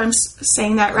 I hope I'm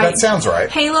saying that right. That sounds right.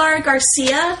 Halar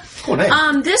Garcia. Cool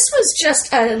name. This was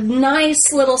just a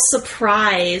nice little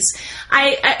surprise.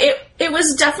 It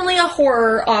was definitely a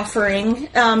horror offering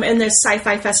in this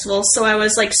sci-fi festival, so I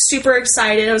was like super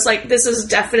excited. I was like, this is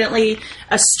definitely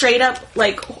a straight up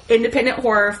like independent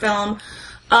horror film.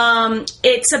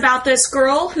 It's about this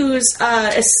girl who's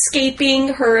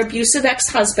escaping her abusive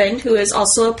ex-husband, who is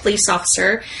also a police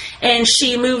officer, and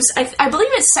she moves. I believe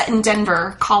it's set in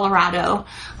Denver, Colorado.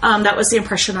 That was the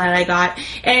impression that I got.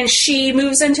 And she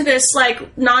moves into this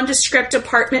like nondescript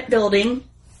apartment building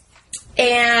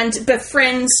and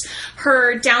befriends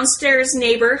her downstairs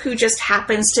neighbor, who just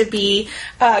happens to be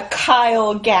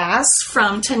Kyle Gass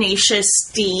from Tenacious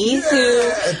D,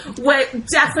 who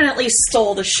definitely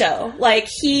stole the show. Like,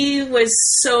 he was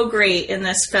so great in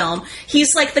this film.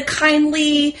 He's like the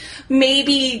kindly,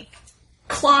 maybe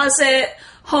closet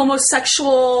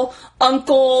homosexual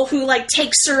uncle who like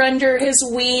takes her under his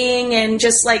wing and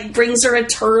just like brings her a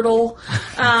turtle.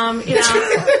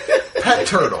 Pet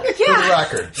turtle, for the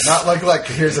record. Not like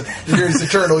here's a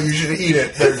turtle, you should eat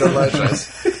it. They're delicious.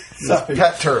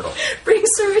 Pet turtle. Brings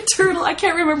her a turtle. I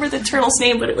can't remember the turtle's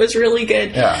name, but it was really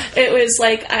good. Yeah. It was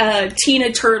like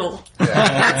Tina Turtle. Yeah.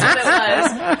 That's what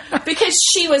it was. Because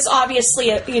she was obviously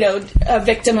a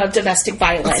victim of domestic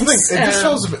violence. This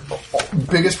film's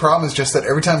biggest problem is just that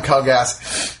every time Kyle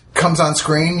Gass comes on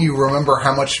screen, you remember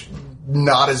how much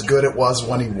not as good it was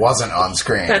when he wasn't on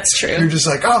screen. That's true. You're just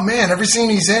like, oh man, every scene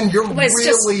he's in, you're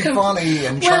really funny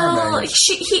and charming.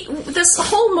 Well, this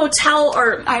whole motel,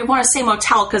 or I want to say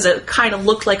motel because it kind of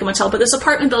looked like a motel, but this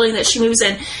apartment building that she moves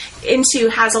into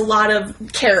has a lot of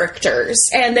characters,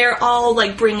 and they're all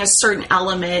like bring a certain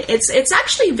element. It's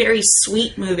actually a very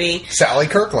sweet movie. Sally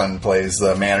Kirkland plays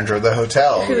the manager of the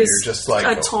hotel, who you're just like,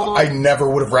 I never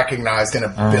would have recognized in a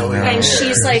billion and years.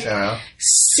 She's like,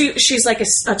 she's like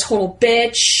a total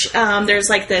bitch. There's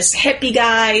like this hippie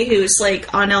guy who's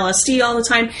like on LSD all the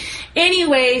time.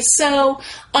 Anyway, so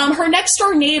her next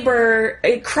door neighbor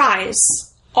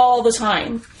cries all the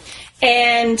time.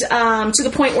 And to the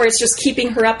point where it's just keeping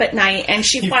her up at night, and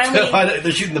she finally...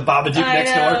 They're shooting the Babadook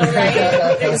next door.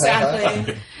 Right?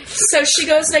 Exactly. So she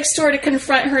goes next door to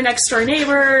confront her next door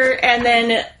neighbor, and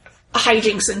then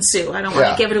hijinks ensue. I don't want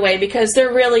to give it away, because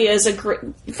there really is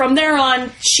from there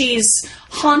on, she's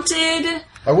haunted.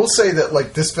 I will say that,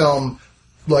 like, this film,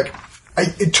 like,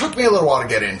 it took me a little while to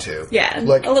get into. Yeah,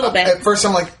 like a little bit. At first,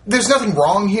 I'm like, "There's nothing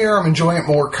wrong here. I'm enjoying it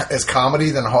more as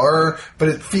comedy than horror." But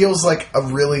it feels like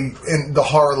in the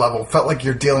horror level, felt like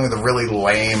you're dealing with a really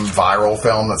lame viral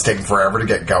film that's taking forever to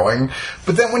get going.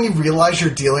 But then when you realize you're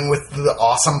dealing with the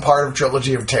awesome part of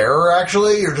Trilogy of Terror,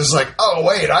 actually, you're just like, "Oh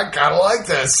wait, I kind of like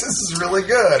this. This is really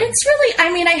good." It's really,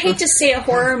 I mean, I hate to say a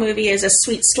horror movie is a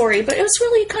sweet story, but it was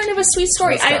really kind of a sweet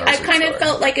story. I kind of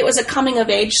felt like it was a coming of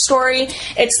age story.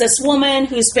 It's this woman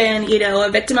who's been, a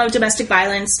victim of domestic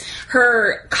violence.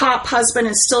 Her cop husband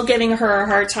is still giving her a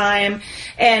hard time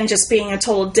and just being a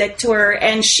total dick to her.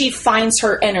 And she finds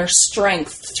her inner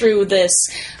strength through this,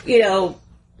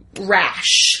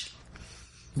 rash.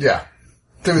 Yeah.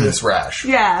 Through this rash.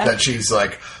 Yeah. That she's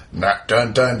like, dun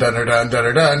dun dun dun dun dun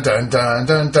dun dun dun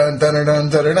dun dun dun dun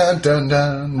dun dun dun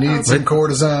dun. Need some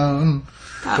cortisone.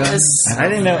 That was. I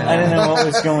didn't know what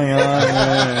was going on.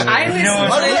 I was.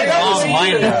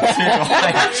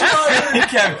 He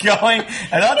kept going.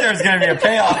 I thought there was going to be a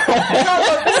payoff.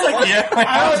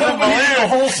 I was unbelievable. The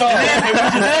whole song.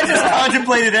 And I just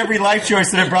contemplated every life choice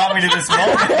that had brought me to this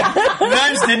moment. And I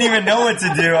just didn't even know what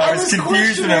to do. I was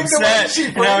confused and upset,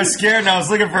 and I was scared, and I was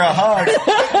looking for a hug.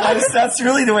 That's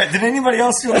really the way. Did anybody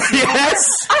else feel?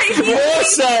 Yes.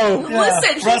 Also,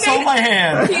 listen. Russ, hold my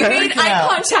hand. He made eye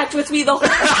contact with me the whole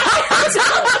time.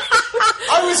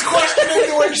 I was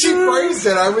questioning the way she phrased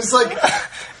it. I was like,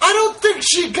 I don't think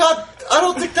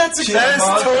that's exactly. That is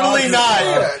totally not.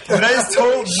 That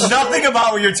is nothing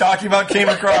about what you're talking about came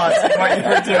across in what you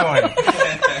were doing.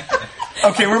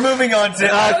 Okay, we're moving on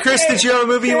to... Chris, did you have a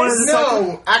movie you wanted to talk about?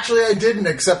 No, actually I didn't,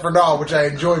 except for Doll, which I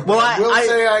enjoyed. Well, I will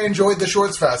say I enjoyed the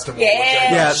Shorts Festival.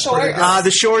 Yeah,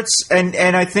 the shorts, and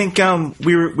I think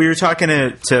we were talking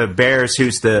to Bears,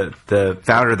 who's the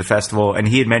founder of the festival, and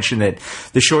he had mentioned that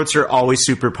the shorts are always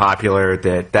super popular,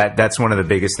 that's one of the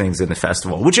biggest things in the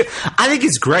festival, which I think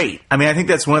is great. I mean, I think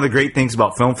that's one of the great things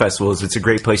about film festivals. It's a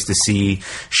great place to see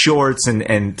shorts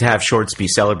and to have shorts be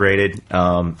celebrated.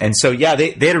 And so, yeah,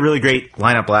 they had a really great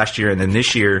lineup last year, and then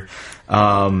this year,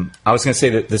 I was going to say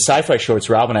that the sci-fi shorts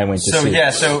Rob and I went to see.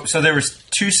 So there was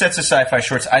two sets of sci-fi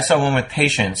shorts. I saw one with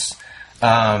Patience,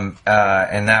 and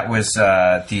that was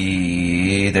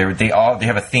they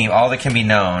have a theme, All That Can Be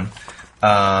Known.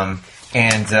 And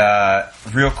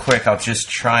real quick, I'll just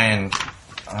try and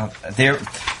there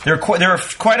are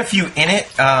quite a few in it.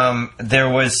 There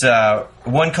was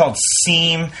one called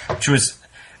Seam, which was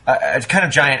a kind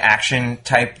of giant action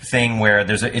type thing where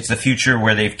it's the future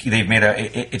where they've made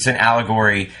it's an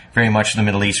allegory very much in the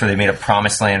Middle East where they made a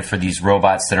promised land for these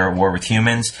robots that are at war with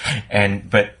humans,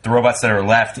 but the robots that are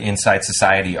left inside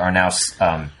society are now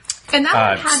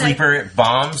sleeper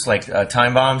bombs, like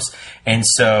time bombs, and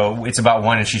so it's about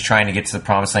one, and she's trying to get to the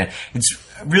promised land. It's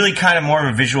really kind of more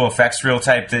of a visual effects reel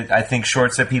type that I think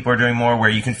shorts that people are doing more, where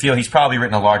you can feel he's probably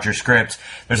written a larger script.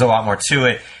 There's a lot more to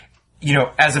it.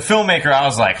 As a filmmaker, I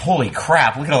was like, holy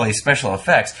crap, look at all these special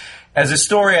effects. As a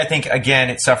story, I think, again,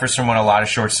 it suffers from what a lot of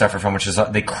shorts suffer from, which is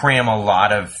they cram a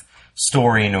lot of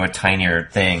story into a tinier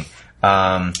thing.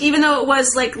 Even though it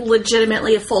was,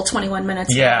 legitimately a full 21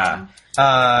 minutes. Yeah.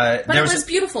 But it was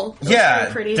beautiful. It was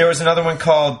very pretty. There was another one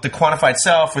called The Quantified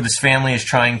Self, where this family is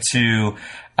trying to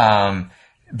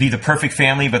be the perfect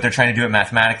family, but they're trying to do it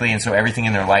mathematically, and so everything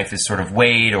in their life is sort of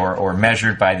weighed or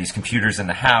measured by these computers in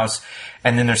the house.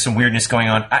 And then there's some weirdness going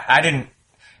on. I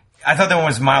thought that one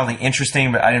was mildly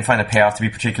interesting, but I didn't find the payoff to be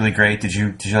particularly great. Did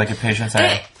you like it, Patience?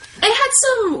 It had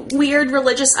some weird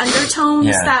religious undertones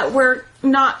that were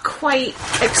not quite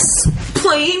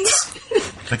explained.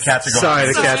 The cats are going. Sorry,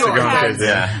 the cats are going crazy.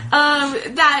 Yeah.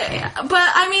 But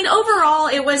I mean, overall,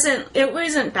 it wasn't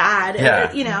bad.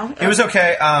 Yeah. It was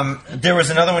okay. There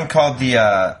was another one called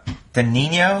the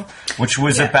Nino, which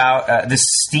was about this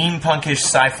steampunkish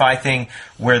sci-fi thing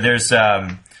where there's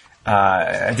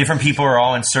different people are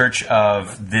all in search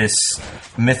of this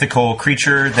mythical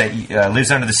creature that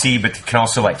lives under the sea but can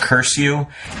also curse you,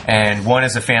 and one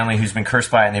is a family who's been cursed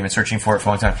by it and they've been searching for it for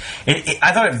a long time.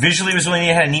 I thought it visually was really neat.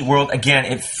 It had a neat world. Again,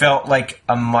 it felt like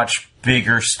a much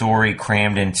bigger story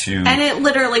crammed into, and it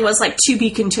literally was to be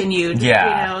continued.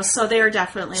 Yeah, so they were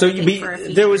definitely looking for a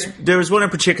feature. there was one in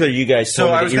particular you guys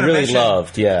told me that you really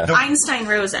loved. Einstein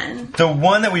Rosen. The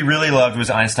one that we really loved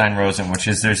was Einstein Rosen, which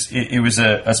is it was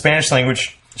a Spanish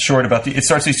language short about it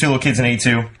starts these two little kids in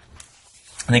 82, and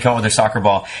they come up with their soccer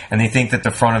ball, and they think that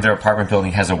the front of their apartment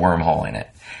building has a wormhole in it.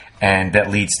 And that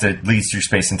leads through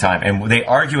space and time. And they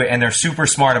argue it, and they're super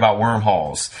smart about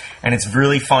wormholes. And it's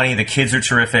really funny. The kids are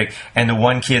terrific. And the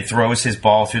one kid throws his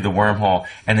ball through the wormhole,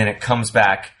 and then it comes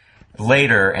back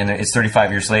later, and it's 35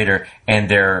 years later, and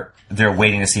they're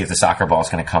waiting to see if the soccer ball is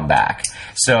going to come back.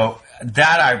 So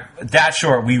that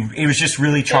short, it was just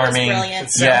really charming. brilliant.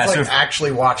 It sounds Yeah, like sort of-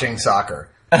 actually watching soccer.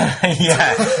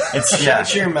 yeah, it's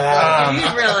Shut your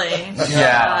mouth. Really?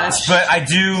 yeah. Gosh. But I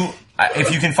do.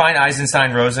 If you can find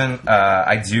Eisenstein Rosen,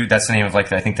 I do. That's the name of I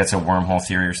think that's a wormhole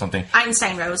theory or something.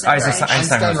 Einstein Rosen. Einstein- right?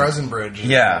 Einstein Rosen Bridge.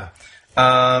 Yeah.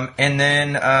 And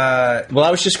then Well,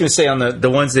 I was just going to say on the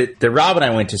ones that Rob and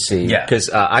I went to see, Yeah. because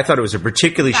I thought it was a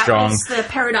particularly That strong. was the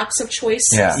paradox of choice.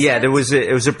 Yeah. Yeah, it was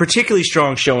a particularly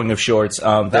strong showing of shorts.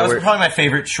 that was probably my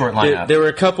favorite short lineup. There were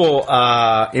a couple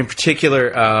in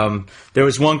particular. There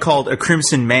was one called A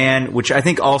Crimson Man, which I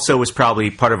think also was probably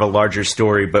part of a larger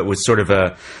story, but was sort of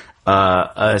a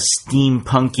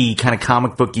steampunky kind of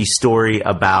comic booky story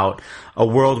about a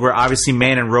world where obviously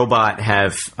man and robot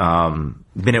have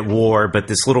been at war, but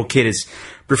this little kid has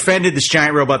befriended this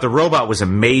giant robot. The robot was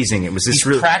amazing. It was this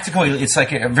really practically. It's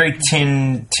like a very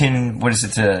tin. What is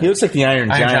it? He looks like the Iron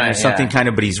Giant or Giant, something yeah. kind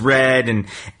of, but he's red, and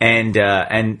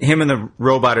him and the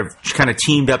robot have kind of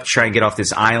teamed up to try and get off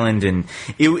this island, and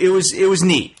it was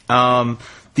neat.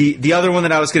 The other one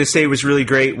that I was going to say was really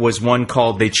great was one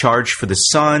called They Charge for the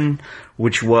Sun,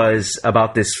 which was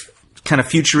about this kind of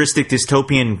futuristic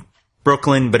dystopian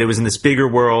Brooklyn, but it was in this bigger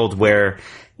world where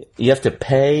you have to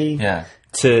pay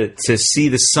to see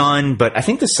the sun, but I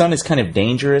think the sun is kind of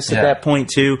dangerous at that point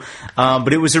too.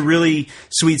 But it was a really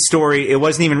sweet story.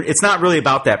 It's not really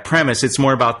about that premise. It's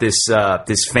more about this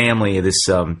family, this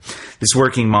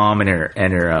working mom and her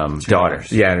daughter.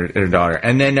 Yeah, and her daughter.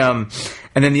 And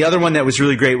then the other one that was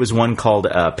really great was one called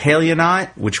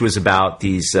Paleonaut, which was about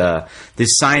this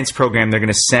science program. They're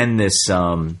going to send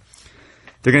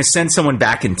someone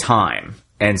back in time,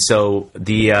 and so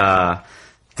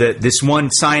this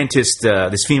one scientist,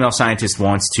 this female scientist,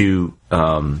 wants to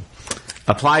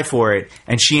apply for it,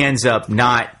 and she ends up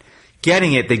not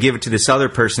getting it. They give it to this other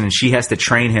person, and she has to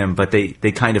train him, but they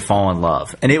kind of fall in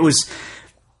love, and it was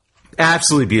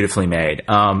absolutely beautifully made.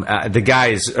 The guy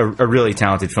is a really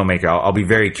talented filmmaker. I'll be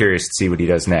very curious to see what he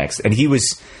does next. And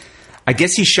I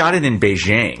guess he shot it in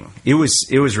Beijing. It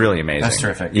was really amazing. That's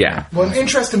terrific. Yeah. Well, I'm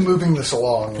interested in moving this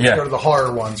along. Let's go to the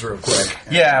horror ones real quick.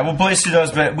 Yeah, we'll blaze through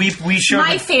those, but we showed...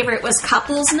 My favorite was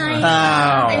Couples Night.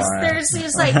 There's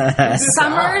these,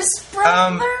 Summers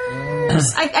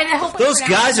Brothers. I hope Those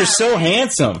guys are so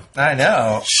handsome. I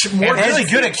know. More and really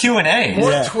good at Q&A.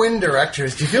 More twin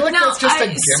directors. Do you feel like that's just a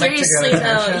gimmick seriously to get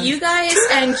though, attention? you guys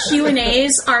and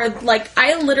Q&As are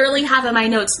I literally have in my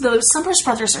notes, those Summers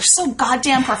Brothers are so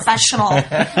goddamn professional. You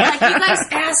guys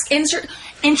ask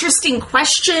interesting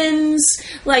questions.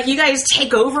 You guys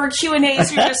take over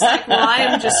Q&As. You're just well,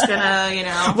 I'm just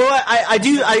gonna, Well, I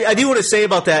do want to say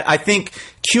about that. I think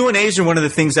Q&As are one of the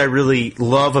things I really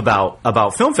love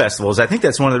about film festivals. I think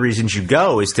that's one of the reasons you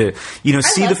go is to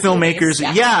see the filmmakers.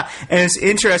 Q&As, yeah, and it's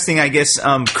interesting. I guess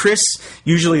Chris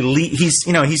usually he's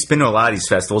been to a lot of these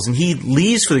festivals, and he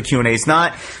leaves for the Q&As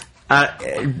not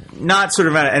sort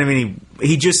of out of any.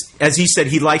 He just, as he said,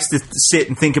 he likes to sit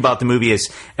and think about the movie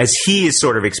as he is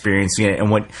sort of experiencing it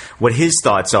and what his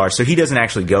thoughts are. So he doesn't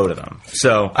actually go to them.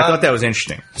 So I thought that was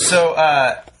interesting. So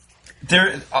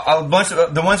there a bunch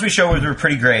of the ones we showed were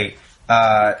pretty great,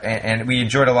 and we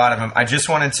enjoyed a lot of them. I just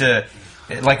wanted to,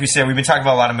 like we said, we've been talking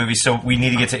about a lot of movies, so we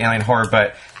need to get to alien horror.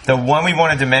 But the one we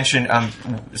wanted to mention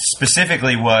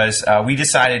specifically was we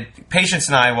decided, Patience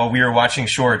and I, while we were watching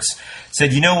shorts,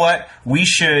 said, you know what, we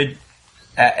should.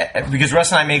 Because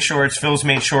Russ and I make shorts, Phil's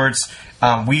made shorts.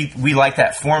 We like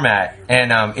that format,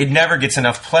 and it never gets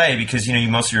enough play because you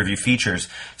mostly review features.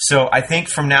 So I think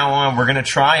from now on we're going to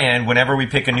try and whenever we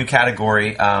pick a new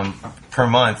category per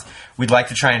month, we'd like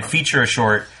to try and feature a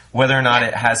short, whether or not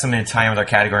it has something to tie in with our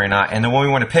category or not. And the one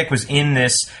we want to pick was in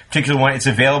this particular one. It's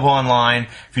available online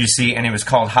for you to see, and it was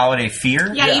called Holiday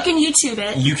Fear. Yeah, you can YouTube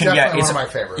it. You can, Definitely it's one of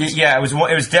my favorites. Yeah,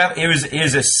 it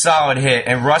is a solid hit.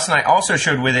 And Russ and I also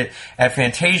showed with it at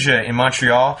Fantasia in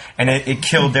Montreal, and it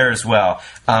killed there as well.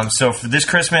 So for this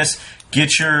Christmas,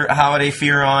 get your Holiday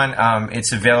Fear on.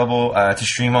 It's available to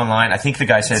stream online. I think the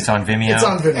guy said it's on Vimeo. It's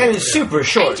on Vimeo. And it's super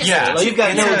short. Yeah, You've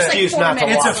got no it's excuse like not to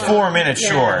 4 watch It's a it. 4-minute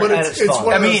short. But And it's it's one of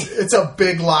fun. those, it's a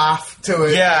big laugh to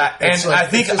it. Yeah, It's and I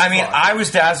think, it's just fun. I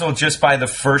was dazzled just by the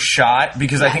first shot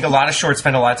because I think a lot of shorts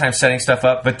spend a lot of time setting stuff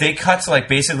up, but they cut to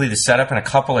basically the setup in a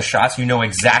couple of shots. You know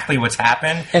exactly what's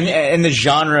happened. And the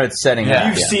genre it's setting Yeah. up.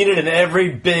 You've seen it in every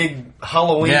big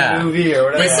Halloween Yeah. movie or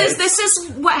whatever. This is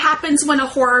what happens when a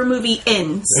horror movie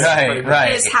ends.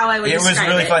 Right. Is how I would It was describe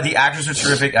really it. fun. The actors were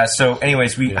terrific. So,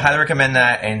 anyways, we highly recommend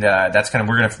that, and that's we're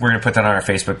gonna put that on our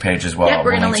Facebook page as well. Yep,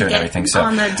 we're We'll gonna link to link and it everything. So,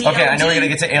 on the okay, I know we're DLD. gonna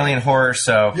get to alien horror.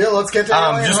 So, Yeah, let's get to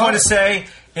alien just horror. want to say,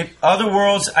 Other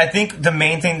Worlds. I think the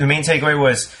main takeaway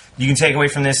was you can take away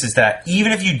from this is that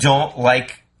even if you don't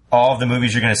like all of the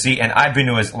movies you're going to see. And I've been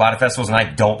to a lot of festivals, and I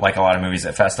don't like a lot of movies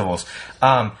at festivals.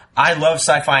 I love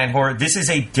sci-fi and horror. This is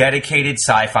a dedicated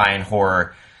sci-fi and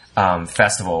horror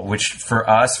festival, which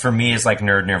for me is like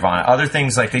Nerd Nirvana. Other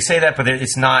things, like, they say that, but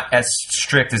it's not as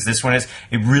strict as this one is.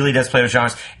 It really does play with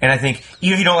genres. And I think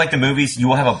even if you don't like the movies, you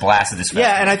will have a blast at this festival.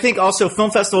 Yeah, and I think also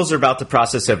film festivals are about the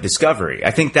process of discovery.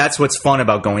 I think that's what's fun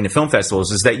about going to film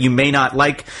festivals, is that you may not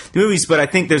like the movies, but I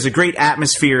think there's a great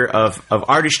atmosphere of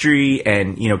artistry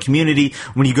and, community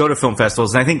when you go to film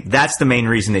festivals, and I think that's the main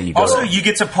reason that you go. Also, you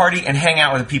get to party and hang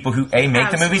out with the people who make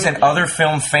the movies and other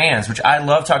film fans, which I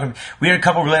love talking. We had a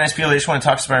couple really nice people that just want to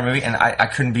talk about our movie, and I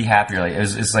couldn't be happier. Like,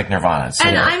 it's like Nirvana. So,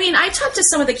 and I mean, I talked to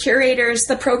some of the curators,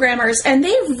 the programmers, and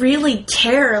they really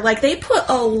care. Like, they put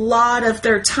a lot of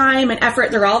their time and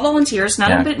effort. They're all volunteers.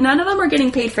 None of them are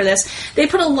getting paid for this. They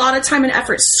put a lot of time and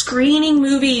effort screening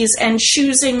movies and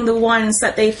choosing the ones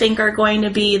that they think are going to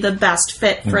be the best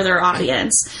fit for their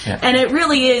audience. Yeah. And it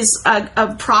really is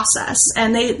a process.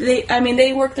 And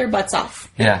they work their butts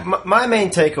off. Yeah. My main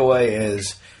takeaway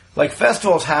is, like,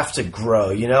 festivals have to grow,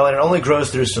 and it only grows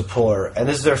through support. And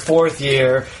this is their 4th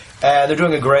year, and they're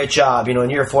doing a great job. In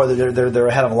year 4, they're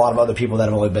ahead of a lot of other people that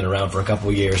have only been around for a couple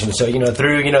of years. And so,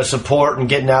 through, support and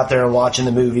getting out there and watching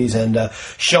the movies and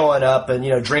showing up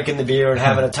and, drinking the beer and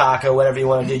having a taco, whatever you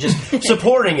want to do, just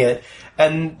supporting it.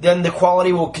 And then the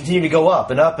quality will continue to go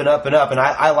up and up and up and up. And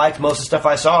I liked most of the stuff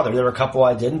I saw there. There were a couple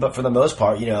I didn't, but for the most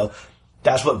part,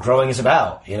 that's what growing is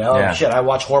about, Yeah. Shit, I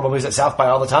watch horrible movies at South by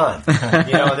all the time.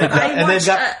 I watch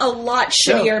a lot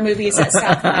shittier movies at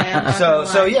South by. So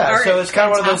it's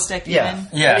kind of one of those. Yeah.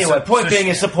 Anyway, point being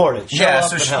is support it.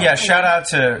 Shout out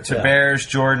to Bears,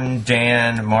 Jordan,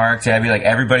 Dan, Mark, Debbie, like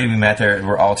everybody we met there.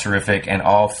 We're all terrific and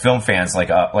all film fans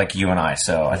like you and I.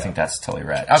 So I think that's totally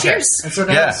rad. Okay. Cheers. And so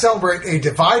now to celebrate a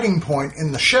dividing point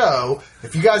in the show,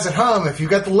 if you guys at home, if you've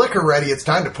got the liquor ready, it's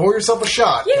time to pour yourself a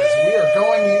shot, because we are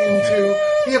going into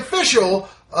the official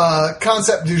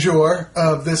concept du jour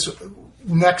of this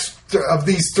next of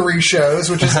these 3 shows,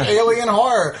 which is Alien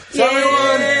Horror. So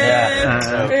everyone,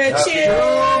 Cheers.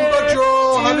 Doom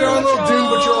Patrol, have your own little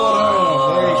Doom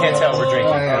Patrol. You can't tell we're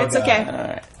drinking. It's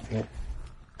okay.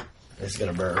 It's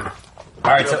gonna burn. All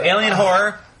right, so Alien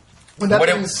Horror. When that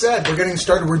being said, we're getting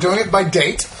started. We're doing it by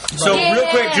date. So real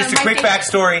quick, just a quick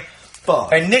backstory.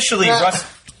 Initially,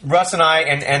 Russ and I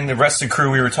and the rest of the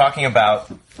crew, we were talking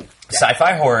about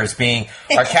sci-fi horror as being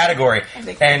our category.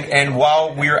 And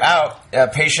while we were out,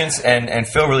 Patience and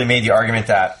Phil really made the argument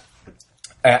that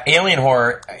alien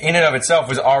horror, in and of itself,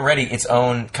 was already its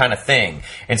own kind of thing.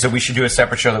 And so we should do a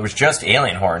separate show that was just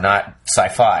alien horror, not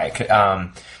sci-fi.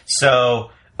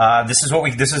 This is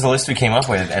the list we came up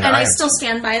with, and I still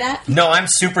stand by that. No, I'm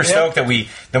super stoked that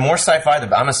the more sci-fi,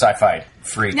 I'm a sci-fi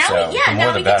freak. Now, so the more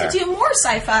now the we better. get to do more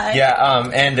sci-fi.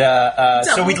 Yeah,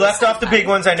 so we left off the big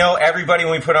ones. I know everybody,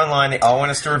 when we put online, they all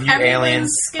want us to review Alien.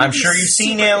 I'm sure you've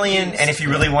seen Alien, and if you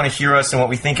really want to hear us and what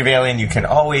we think of Alien, you can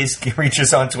always reach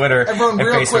us on Twitter and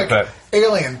Facebook. Quick,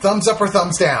 Alien, thumbs up or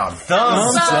thumbs down?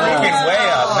 Thumbs up. Way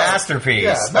up. Masterpiece.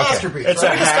 Yeah, masterpiece. Okay. It's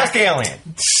a discussed Alien.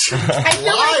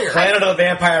 Liar. Planet of the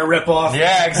Vampire ripoff.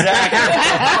 Yeah, exactly.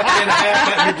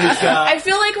 I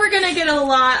feel like we're going to get a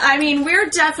lot. I mean, we're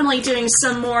definitely doing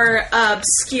some more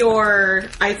obscure,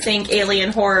 I think,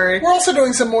 alien horror. We're also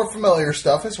doing some more familiar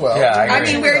stuff as well. Yeah, I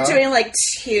mean, we're doing like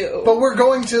 2. But we're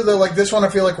going to this one, I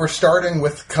feel like we're starting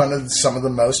with kind of some of the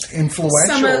most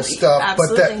influential stuff,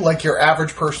 absolutely. but that, like, your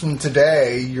average person today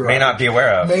may not be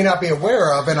aware of.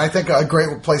 And I think a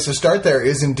great place to start there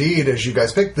is indeed, as you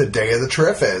guys picked, The Day of the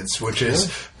Triffids, which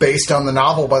is based on the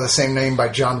novel by the same name by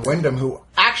John Wyndham, who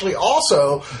actually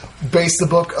also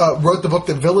wrote the book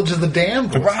The Village of the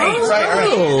Damned. Right.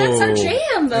 That's our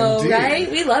jam, though, Indeed. right?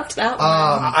 We loved that one.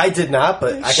 I did not,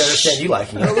 but I can understand you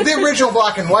liking it. The original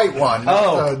black and white one.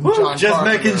 John just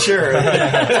Carpenter. Making sure.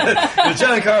 The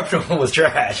John Carpenter one was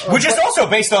trash. Which is also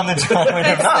based on the John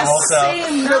Wyndham novel.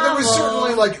 There was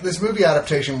certainly this movie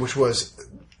adaptation, which was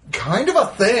kind of a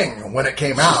thing when it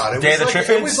came out.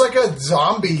 It was like a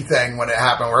zombie thing when it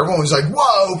happened, where everyone was like,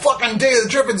 whoa, fucking Day of the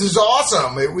Triffids is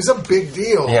awesome. It was a big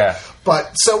deal. Yeah.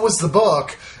 But so was the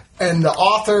book. And the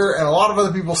author and a lot of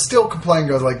other people still complain,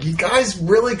 you guys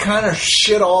really kind of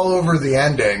shit all over the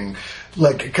ending.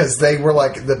 Because they were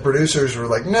the producers were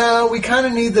like, no, we kind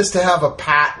of need this to have a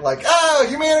pat,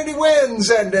 humanity wins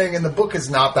ending, and the book is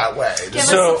not that way. Give us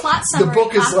the plot summary. The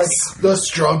book is the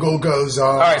struggle goes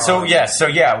on. All right, so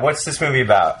what's this movie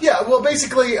about? Yeah, well,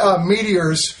 basically,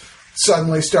 meteors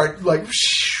suddenly start like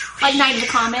Night of the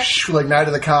Comet? Like Night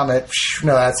of the Comet.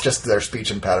 No, that's just their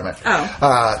speech impediment.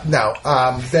 Oh. No,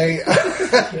 they...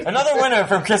 Another winner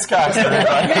from Kiss Cox,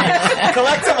 everybody.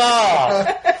 Collect them all.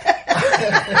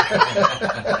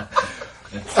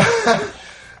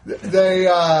 They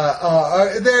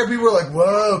there people were like,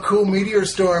 "Whoa, cool meteor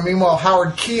storm." Meanwhile,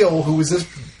 Howard Keel, who was this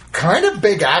kind of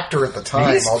big actor at the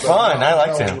time, He's fun. I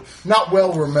liked him. Not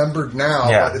well remembered now,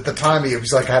 but at the time he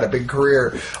was like had a big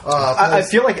career. I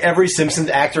feel like every Simpsons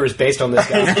actor is based on this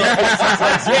guy. I'm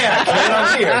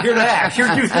here to act, here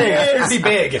to do things, here to be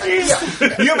big.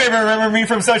 You may remember me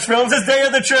from such films as Day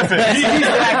of the Triffids. He's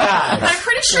that guy. I'm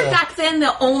pretty sure back then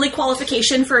the only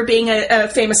qualification for being a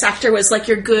famous actor was like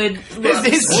your good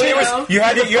looks. You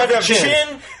had to have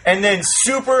chin and then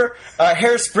super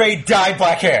hairspray dyed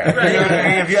black hair. Right. You know what I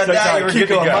mean? If you had that, you were good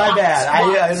to go. My bad.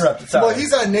 I interrupted. Sorry. Well,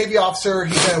 he's a Navy officer.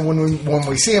 When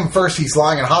we see him first, he's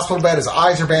lying in a hospital bed. His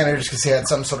eyes are bandaged because he had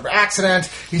some sort of accident.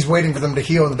 He's waiting for them to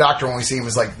heal. And the doctor, when we see him,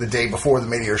 is like the day before the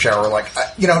meteor shower. Like,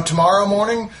 tomorrow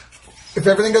morning, if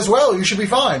everything goes well, you should be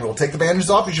fine. We'll take the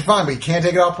bandages off. You should be fine, but you can't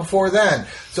take it off before then.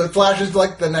 So it flashes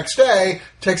like the next day,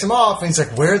 takes him off, and he's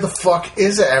like, "Where the fuck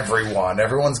is everyone?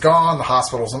 Everyone's gone. The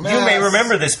hospital's a mess." You may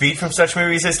remember this beat from such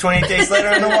movies as 28 Days Later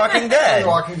and The Walking Dead. The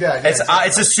Walking Dead. Yeah,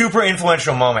 it's a super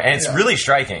influential moment, and it's really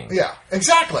striking. Yeah,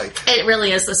 exactly. It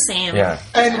really is the same. Yeah.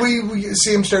 And we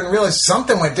see him starting to realize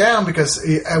something went down because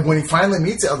when he finally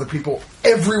meets other people,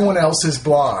 everyone else is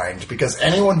blind because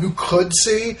anyone who could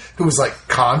see, who was like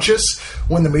conscious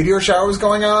when the meteor shower was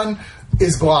going on,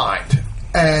 is blind.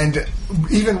 And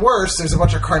even worse, there's a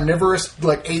bunch of carnivorous,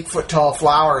 like 8-foot-tall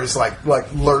flowers, like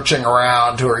lurching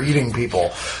around who are eating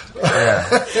people.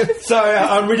 Yeah. Sorry,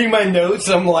 I'm reading my notes.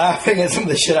 I'm laughing at some of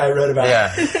the shit I wrote about.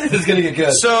 Yeah. This is gonna get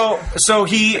good. So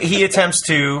he attempts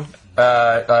to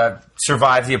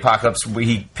survive the apocalypse.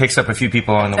 He picks up a few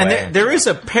people on the way. And there is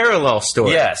a parallel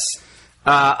story. Yes.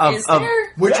 Is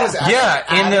there? Which was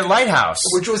in the lighthouse.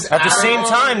 Which was at the same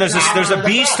time. There's a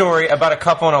B story about a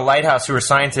couple in a lighthouse who are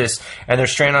scientists and they're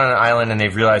stranded on an island and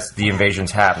they've realized the invasion's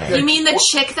happening. You mean the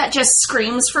chick that just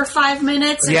screams for 5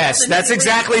 minutes? Yes, that's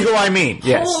exactly who I mean.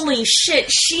 Yes. Holy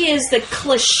shit, she is the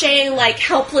cliche, like,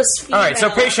 helpless female. All right,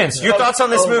 so Patience, your thoughts on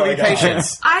this movie,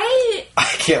 Patience? I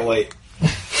can't wait.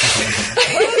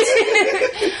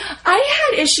 I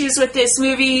had issues with this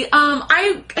movie.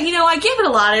 I gave it a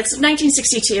lot. It's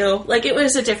 1962. Like, it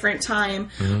was a different time.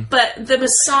 Mm-hmm. But the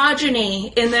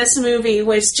misogyny in this movie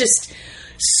was just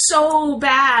so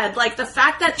bad. Like, the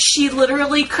fact that she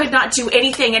literally could not do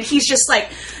anything, and he's just like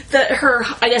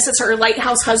I guess it's her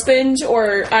lighthouse husband,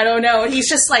 or I don't know, and he's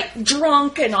just like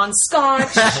drunk and on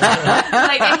scotch.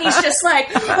 And he's just like,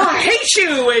 "Oh, I hate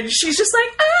you," and she's just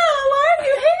like, "Oh, why do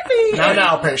you hate me?"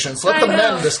 Now, Patience. Let the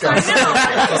men discuss.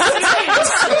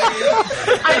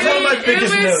 I mean, my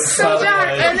biggest it was notes, so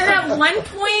bad. And then at one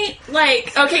point,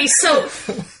 like, okay, so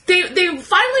they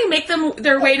finally make them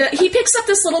their way to. He picks up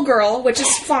this little girl, which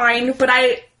is fine, but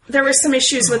there were some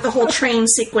issues with the whole train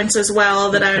sequence as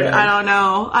well that I don't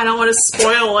know. I don't want to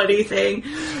spoil anything,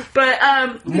 but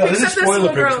no, this is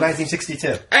spoiler proof.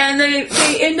 1962, and they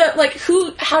end up like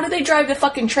how do they drive the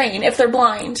fucking train if they're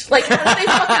blind? Like, how do they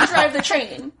fucking drive the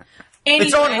train? Anyway.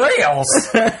 It's on rails.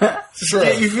 Sure.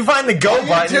 If you find the go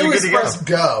button, you're good to press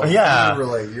go. Yeah.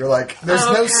 Literally. You're like, there's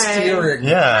no steering.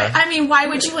 Yeah. I mean, why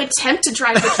would you attempt to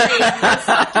drive the train if you're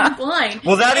fucking blind?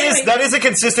 Well, that is a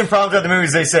consistent problem throughout the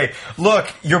movies. They say, look,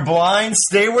 you're blind,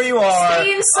 stay where you are.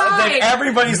 Stay inside. Then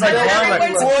everybody's like, blind,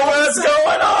 like, what's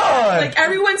going on? Like,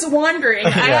 everyone's wandering.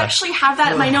 I actually have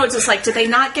that in my notes. It's like, did they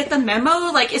not get the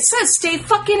memo? Like, it says, stay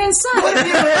fucking inside. But if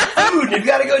you have food, you've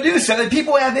got to go do something.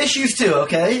 People have issues too,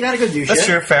 okay? You got to go do shit. That's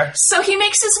true, fair. So he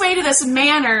makes his way to this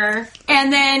manor,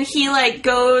 and then he, like,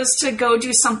 goes to go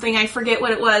do something. I forget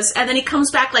what it was. And then he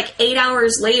comes back, like, 8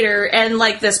 hours later, and,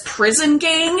 like, this prison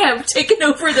gang have taken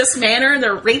over this manor, and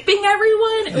they're raping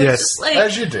everyone. It was just, like,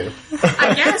 as you do.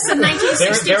 I guess in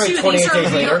 1962, these are real,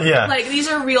 later. Yeah. like, these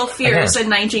are real fears in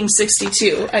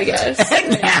 1962, I guess.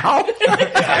 Now?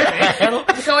 I'm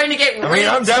going to get raped. I mean,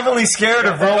 I'm definitely scared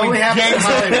of rolling gangs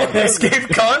of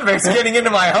escaped convicts getting into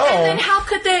my And then home. how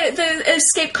could the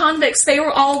escaped convicts, they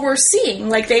were seeing,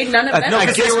 like, none of them. No,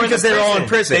 because they were all in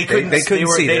prison. They couldn't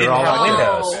see. They were all have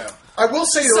windows. windows. I will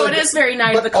say, So it is very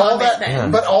Night of the Convict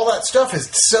then. But all that stuff is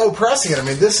so prescient. I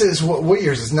mean, this is what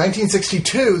years? It's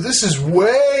 1962. This is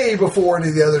way before any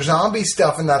of the other zombie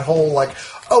stuff and that whole, like,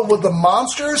 oh, well, the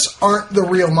monsters aren't the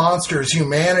real monsters.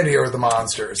 Humanity are the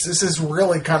monsters. This is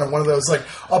really kind of one of those, like,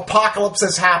 apocalypse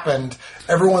has happened.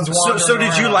 Everyone's wandering So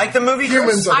did you around. like the movie, Chris?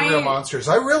 Humans are the real monsters.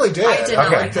 I really did. I did not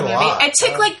Okay. like the liked it a movie. lot. It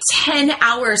took like 10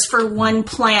 hours for one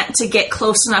plant to get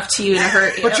close enough to you to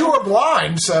hurt you. But you were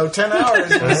blind, so 10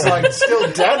 hours was, like,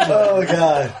 still deadly. Oh,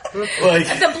 God. Like,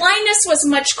 the blindness was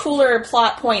much cooler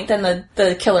plot point than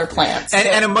the killer plants.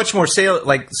 And a much more sort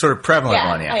of prevalent yeah,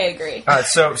 one, yeah. I agree.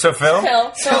 So Phil?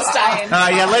 Phil. Phil's dying.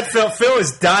 Yeah, let Phil. Phil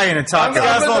is dying to talk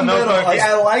about I'm in the middle. Notebook. Like,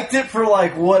 I liked it for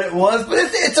like what it was, but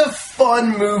it's a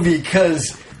fun movie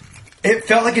because it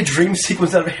felt like a dream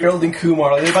sequence out of Harold and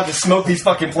Kumar. Like they're about to smoke these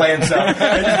fucking plants up.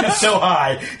 And it's just so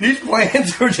high. These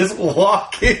plants were just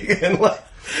walking and like.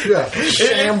 Yeah,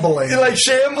 shambling. Like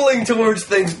shambling towards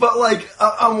things. But like,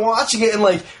 I'm watching it and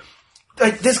like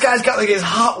this guy's got like his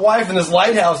hot wife in this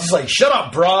lighthouse. He's like, "Shut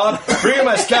up, broad. Bring her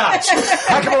my scotch.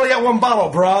 How come I only got one bottle,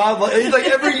 broad?"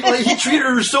 He treated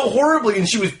her so horribly, and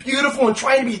she was beautiful and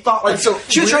trying to be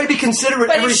she was trying to be considerate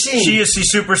every scene.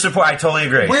 She's super support. I totally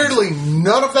agree. Weirdly,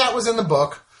 none of that was in the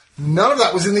book. None of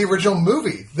that was in the original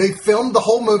movie. They filmed the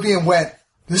whole movie and went,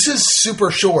 "This is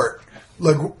super short."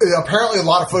 Like, apparently a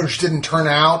lot of footage didn't turn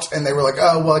out, and they were like,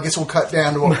 "Oh, well, I guess we'll cut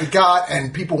down to what we got,"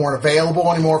 and people weren't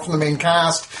available anymore from the main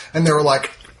cast, and they were like,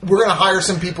 "We're going to hire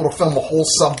some people to film a whole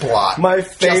subplot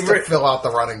just to fill out the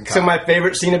running time." So my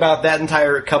favorite scene about that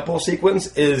entire couple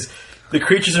sequence is the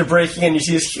creatures are breaking in, you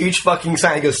see this huge fucking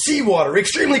sign, it goes, "Seawater,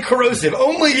 extremely corrosive,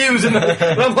 only used," and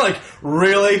I'm like,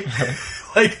 really?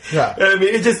 Yeah. I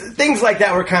mean, it just things like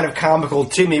that were kind of comical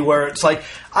to me. Where it's like,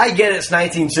 I get it's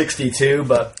 1962,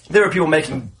 but there were people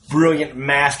making brilliant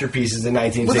masterpieces in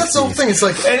 1960. Well, that's the whole thing. It's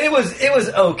like, and it was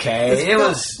okay. It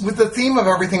was with the theme of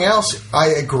everything else. I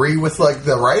agree with like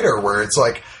the writer, where it's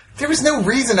like there was no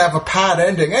reason to have a bad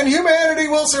ending, and humanity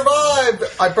will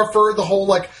survive. I prefer the whole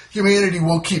like humanity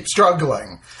will keep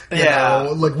struggling. You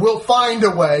know, like we'll find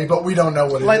a way, but we don't know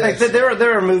what it is. Like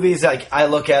there are movies like I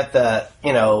look at that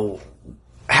I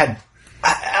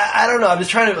don't know. I'm just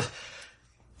trying to.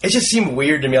 It just seemed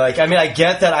weird to me. Like, I mean, I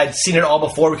get that I'd seen it all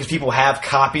before because people have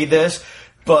copied this,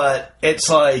 but it's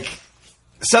like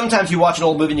sometimes you watch an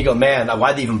old movie and you go, "Man,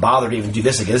 why'd they even bother to even do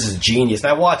this again? This is genius."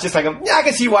 And I watch this and I go, "Yeah, I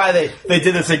can see why they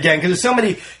did this again," because there's so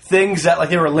many things that like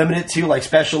they were limited to, like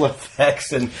special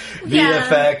effects and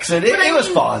VFX, and it was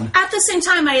fun. At the same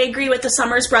time, I agree with the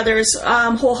Summers Brothers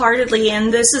wholeheartedly,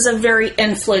 and this is a very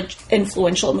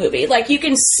influential movie. Like, you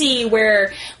can see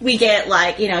where we get,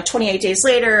 like, 28 Days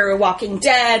Later, Walking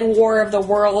Dead, War of the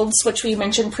Worlds, which we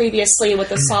mentioned previously with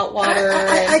the saltwater.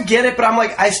 I get it, but I'm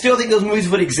like, I still think those movies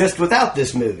would exist without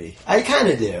this movie. I kind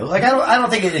of do. Like, I don't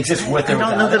think it exists with or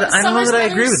without it. I don't know that I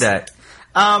agree with that.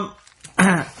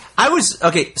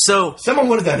 So someone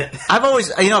would have done it. I've always,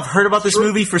 I've heard about this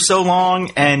movie for so long,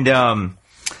 and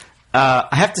I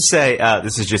have to say,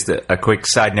 this is just a quick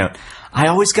side note. I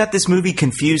always got this movie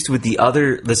confused with the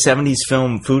 70s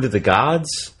film Food of the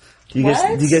Gods. Do you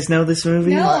guys know this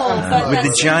movie? No, with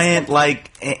the giant,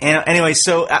 anyway,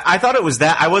 so I thought it was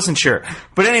that. I wasn't sure.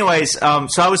 But anyways, so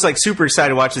I was like super excited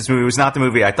to watch this movie. It was not the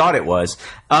movie I thought it was.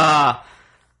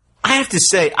 I have to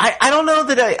say, I don't know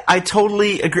that I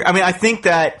totally agree. I mean, I think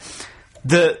that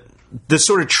the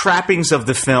sort of trappings of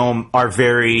the film are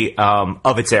very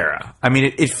of its era. I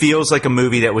mean, it feels like a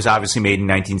movie that was obviously made in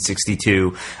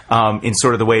 1962 in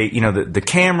sort of the way, the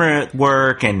camera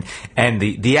work and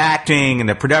the acting and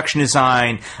the production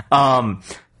design.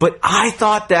 But I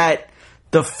thought that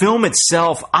the film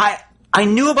itself, I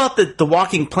knew about the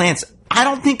walking plants. I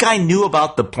don't think I knew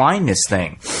about the blindness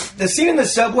thing. The scene in the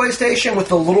subway station with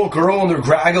the little girl and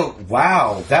I go,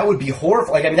 wow, that would be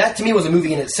horrifying. Like, I mean, that to me was a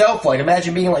movie in itself. Like,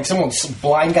 imagine being like someone's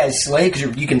blind guy's slave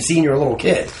because you can see and you're a little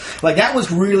kid. Like, that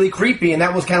was really creepy, and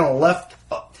that was kind of left.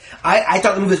 I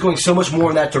thought the movie was going so much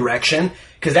more in that direction,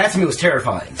 because that to me was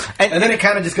terrifying. And then it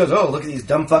kind of just goes, oh, look at these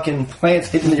dumb fucking plants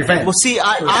hitting your fence. Well, see,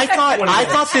 I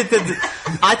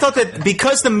thought that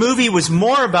because the movie was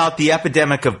more about the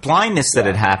epidemic of blindness that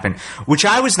had happened, which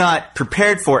I was not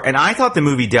prepared for, and I thought the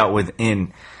movie dealt with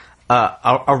in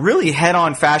a really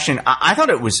head-on fashion. I thought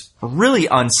it was really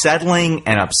unsettling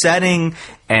and upsetting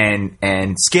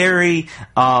and scary.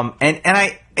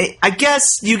 And I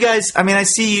guess you guys, I mean, I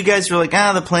see you guys were like,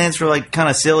 the plants were like kind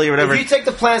of silly or whatever. If you take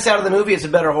the plants out of the movie, it's a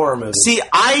better horror movie. See,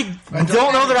 I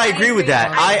don't know that I agree with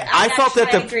that. I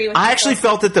actually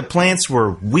felt that the plants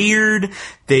were weird.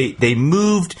 They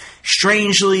moved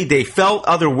strangely. They felt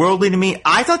otherworldly to me.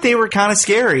 I thought they were kind of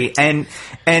scary, and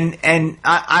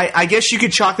I guess you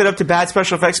could chalk that up to bad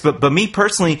special effects. But me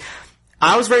personally,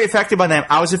 I was very affected by them.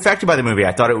 I was affected by the movie.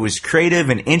 I thought it was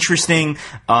creative and interesting.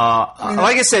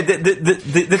 Like I said,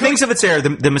 the things of its era,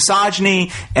 the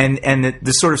misogyny and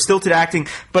the sort of stilted acting.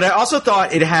 But I also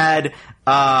thought it had.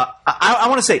 I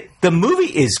want to say the movie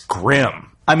is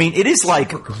grim. I mean, it is like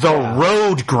The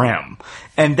Road grim,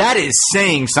 and that is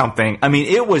saying something. I mean,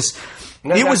 it was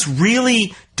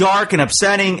really dark and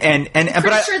upsetting, I'm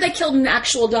sure they killed an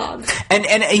actual dog. And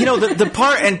the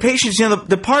part, and Patience,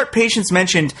 the part Patience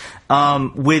mentioned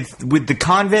with the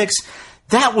convicts,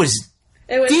 that was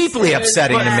deeply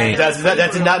upsetting to me.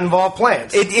 That did not involve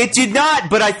plants. It did not,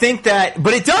 but I think that,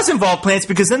 but it does involve plants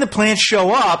because then the plants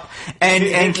show up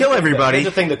and kill everybody. Here's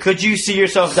the thing, though. Could you see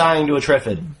yourself dying to a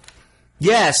Triffid?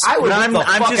 Yes, I would but I'm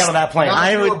fuck out of that plant.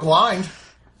 I would blind.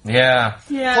 Yeah.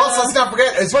 Plus, let's not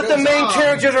forget. But the main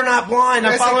characters are not blind.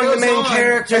 I'm following the main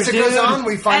characters. As it goes on,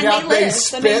 we find And out they they live, the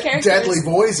spit main deadly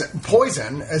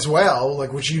poison as well,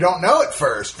 like which you don't know at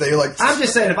first. They like. I'm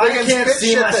just saying, if they I can can't spit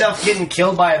see shit myself getting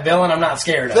killed by a villain, I'm not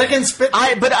scared of They it. can spit.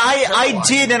 I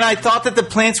did, and I thought that the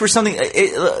plants were something.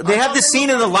 They have the scene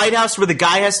in the lighthouse where the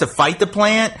guy has to fight the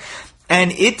plant.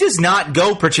 And it does not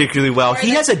go particularly well.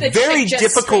 He has a very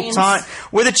difficult time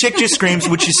where the chick just screams,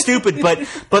 which is stupid.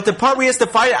 But the part where he has to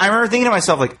fight it, I remember thinking to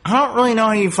myself, like, I don't really know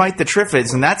how you fight the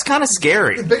Triffids, and that's kind of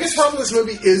scary. The biggest problem with this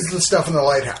movie is the stuff in the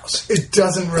lighthouse. It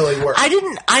doesn't really work.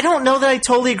 I don't know that I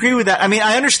totally agree with that. I mean,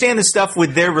 I understand the stuff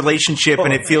with their relationship,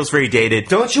 and it feels very dated.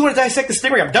 Don't you want to dissect the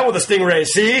stingray? I'm done with the stingrays,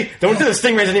 see? Don't do the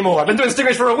stingrays anymore. I've been doing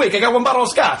stingrays for a week. I got one bottle of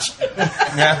scotch.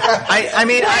 Yeah. I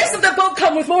mean, Why doesn't the boat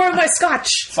come with more of my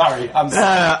scotch? Sorry.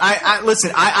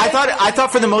 Listen. I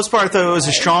thought for the most part, I thought it was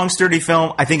a strong, sturdy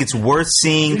film. I think it's worth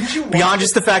seeing beyond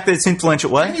just the fact that it's influential.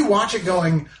 What? And you watch it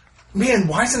going, man,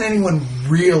 why hasn't anyone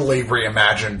really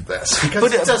reimagined this?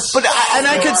 Because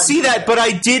I could see that, but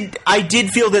I did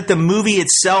feel that the movie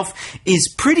itself is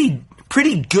pretty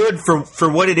good for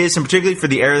what it is, and particularly for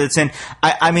the era that's in.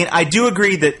 I mean, I do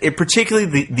agree that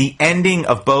particularly the ending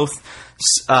of both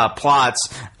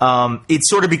plots, it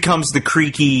sort of becomes the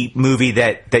creaky movie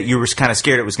that you were kind of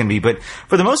scared it was going to be. But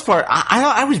for the most part,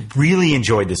 I was really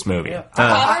enjoyed this movie. Yeah.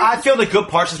 I feel the good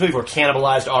parts of this movie were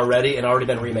cannibalized already and already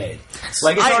been remade.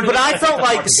 I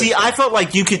felt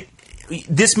like you could.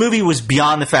 This movie was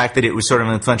beyond the fact that it was sort of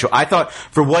influential. I thought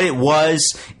for what it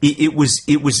was, it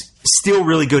was still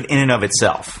really good in and of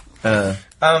itself.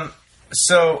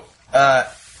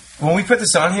 When we put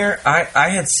this on here, I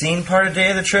had seen part of Day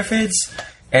of the Triffids,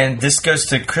 and this goes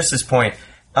to Chris's point.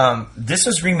 This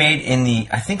was remade in the,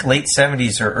 I think, late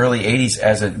 70s or early 80s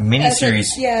as a miniseries.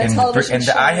 And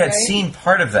I had seen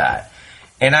part of that.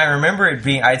 And I remember it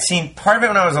being, I'd seen part of it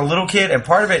when I was a little kid, and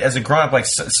part of it as a grown-up, like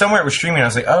somewhere it was streaming, I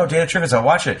was like, oh, Day of the Triffids, I'll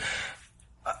watch it.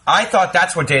 I thought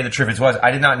that's what Day of the Triffids was. I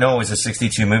did not know it was a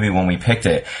 62 movie when we picked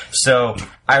it. So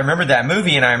I remember that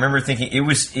movie, and I remember thinking it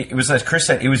was as Chris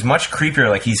said, it was much creepier.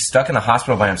 Like, he's stuck in the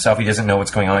hospital by himself. He doesn't know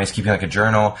what's going on. He's keeping like a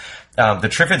journal. The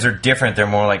Triffids are different. They're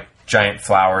more like giant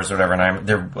flowers or whatever, and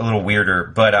they're a little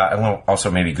weirder, but a little also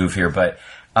maybe goofier. But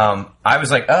I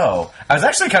was like, oh, I was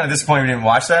actually kind of disappointed we didn't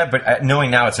watch that. But knowing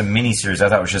now it's a miniseries, I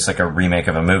thought it was just like a remake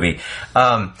of a movie.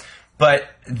 But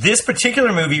this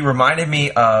particular movie reminded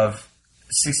me of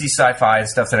 60s sci-fi and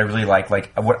stuff that I really like.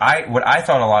 Like what I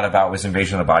thought a lot about was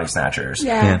Invasion of the Body Snatchers.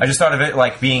 Yeah. I just thought of it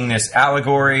like being this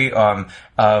allegory and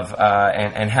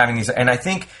having these. And I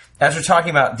think as we're talking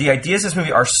about, the ideas of this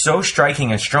movie are so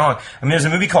striking and strong. I mean, there's a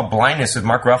movie called Blindness with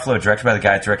Mark Ruffalo, directed by the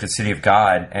guy that directed City of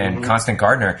God and Constant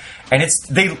Gardner, and it's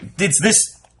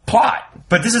this plot,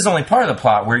 but this is only part of the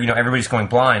plot where everybody's going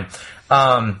blind.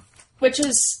 Which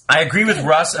is, I agree with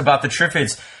Russ about the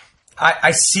Triffids.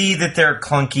 I see that they're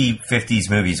clunky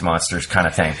 50s movies monsters kind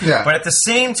of thing. Yeah. But at the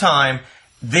same time,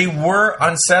 they were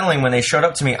unsettling when they showed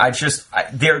up to me.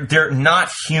 They're not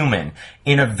human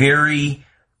in a very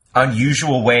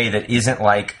unusual way that isn't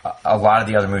like a lot of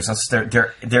the other movies.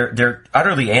 They're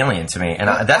utterly alien to me, and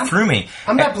that threw me.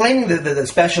 I'm not blaming the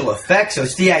special effects.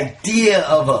 It's the idea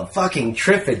of a fucking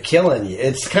Triffid killing you.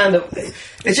 It's kind of,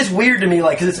 it's just weird to me,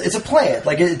 like, cause it's a plant.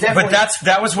 Like, it definitely. But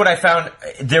that was what I found.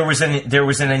 There was an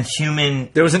inhuman.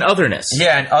 There was an otherness.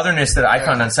 Yeah, an otherness that I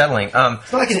found unsettling. It's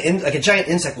not like a giant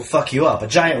insect will fuck you up. A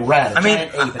giant rat.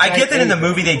 I get that in the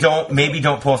movie they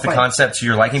don't pull off the concept to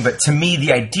your liking, but to me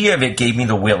the idea of it gave me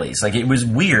the willies. Like, it was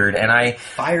weird, and I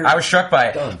was struck by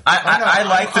it. I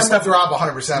like the stuff. I'm with Rob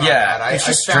 100% on that. It's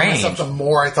just I found strange. myself, the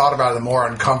more I thought about it, the more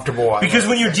uncomfortable I was. Because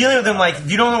when you're dealing with them, like,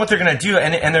 you don't know what they're going to do,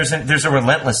 and there's a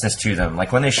relentlessness to them.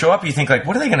 Like, when they show up, you think, like,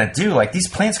 what are they going to do? Like, these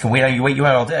plants can wait you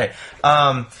out all day.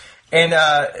 I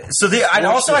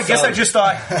guess I just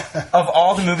thought of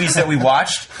all the movies that we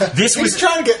watched, this was... He's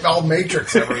trying to get all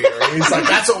Matrix every year. He's like,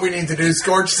 that's what we need to do,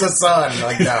 scorch the sun.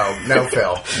 Like, no,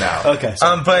 Phil, no. Okay.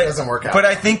 So it doesn't work out. But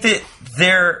I think that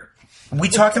we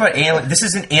talked about alien. This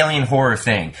is an alien horror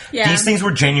thing. Yeah. These things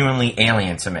were genuinely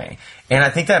alien to me. And I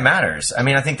think that matters. I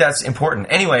mean, I think that's important.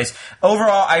 Anyways,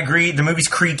 overall, I agree. The movie's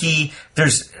creaky.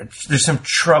 There's some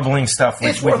troubling stuff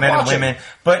with men and women.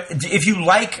 But if you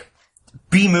like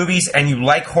B movies and you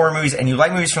like horror movies and you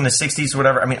like movies from the 60s or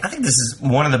whatever, I mean, I think this is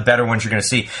one of the better ones you're going to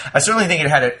see. I certainly think it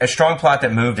had a strong plot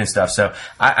that moved and stuff, so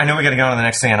I know we got to go on to the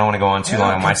next thing. I don't want to go on too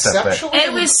long on my stuff, but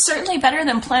it was certainly better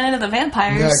than Planet of the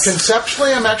Vampires. Yeah,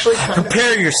 conceptually, I'm actually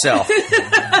Prepare yourself.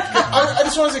 I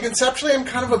just want to say, conceptually, I'm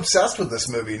kind of obsessed with this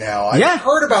movie now. I've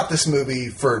heard about this movie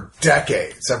for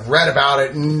decades. I've read about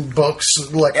it in books.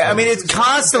 I mean, it's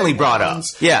constantly brought up.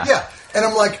 Yeah. And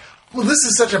I'm like, well, this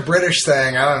is such a British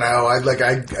thing. I don't know.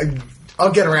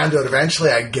 I'll get around to it eventually,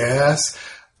 I guess.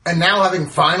 And now, having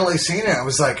finally seen it, I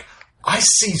was like, I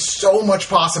see so much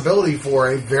possibility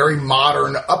for a very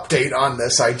modern update on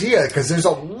this idea, because there's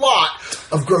a lot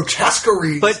of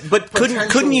grotesquerie. But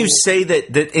couldn't you say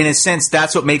that in a sense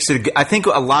that's what makes it? I think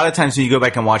a lot of times when you go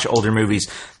back and watch older movies,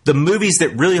 the movies that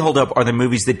really hold up are the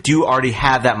movies that do already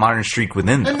have that modern streak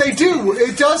within them. And they do.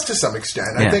 It does to some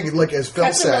extent. Yeah. I think, like as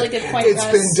Phil said, really good point, it's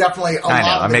been definitely a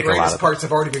lot of the greatest parts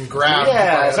have already been grabbed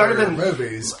by other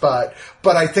movies. But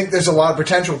I think there's a lot of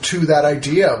potential to that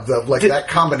idea of that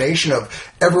combination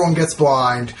of everyone gets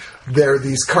blind. There are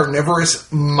these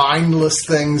carnivorous, mindless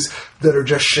things that are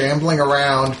just shambling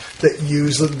around that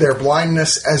use their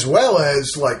blindness as well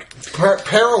as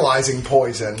paralyzing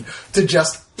poison to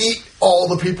just eat all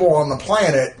the people on the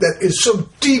planet that is so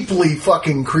deeply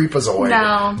fucking creepazoid.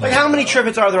 No. Like, how many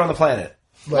Triffids are there on the planet?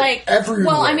 Everywhere.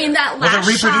 Well, I mean, that last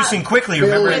they're reproducing quickly.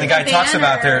 Remember, the guy talks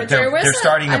about they're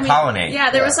starting to pollinate.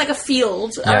 Yeah, there was like a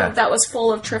field that was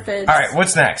full of Triffids. All right,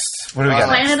 what's next? What do we got?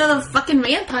 Planet of the fucking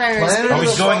Vampires.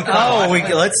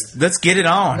 Let's get it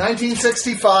on.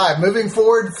 1965. Moving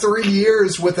forward 3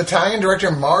 years with Italian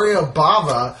director Mario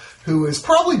Bava, who is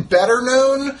probably better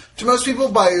known to most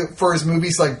people for his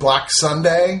movies like Black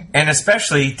Sunday. And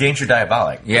especially Danger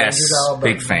Diabolik. Yes,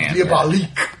 big fan.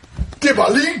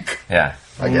 Diabolik! Yeah.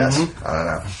 I guess. I don't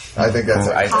know. I think that's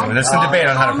there's some debate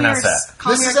on how to pronounce that.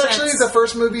 This is actually the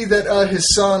first movie that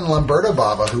his son, Lamberto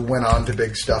Bava, who went on to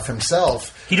big stuff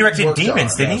himself. He directed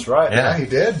Demons, didn't he? That's right. Yeah, he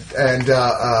did. And,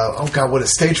 what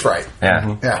is Stage Fright?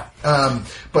 Yeah. Yeah.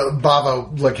 But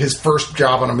Bava, his first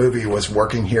job on a movie was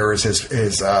working here as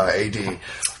his AD.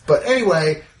 But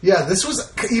anyway, yeah, this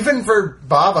was, even for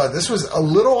Bava, this was a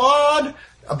little odd.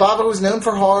 Bava was known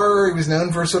for horror. He was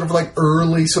known for sort of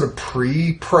early, sort of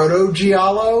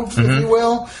pre-proto-giallo, if you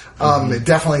will. It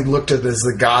definitely looked at as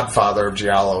the godfather of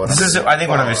giallo. This is, I think,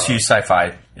 one of his few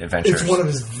sci-fi adventures. It's one of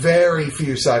his very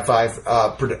few sci-fi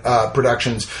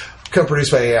productions.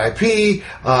 Co-produced by AIP,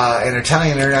 an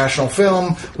Italian international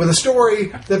film with a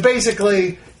story that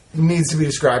basically needs to be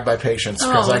described by patients.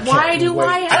 Why do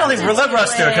I have I don't think we'll let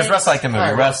Russ do it because Russ liked the movie.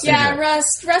 Right, Russ do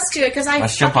it because I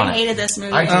fucking hated this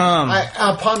movie.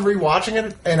 Upon rewatching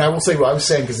it, and I will say what I was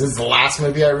saying because this is the last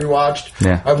movie I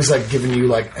rewatched. I was giving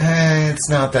you it's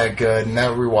not that good, and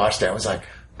then I rewatched it. I was like,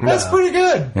 that's pretty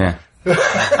good. Yeah.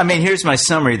 I mean, here's my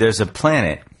summary. There's a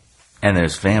planet. And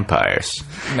there's vampires.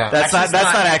 No, that's not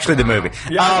actually the movie.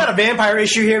 Yeah, I've got a vampire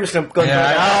issue here. I'm just going to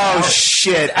go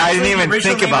shit. I didn't even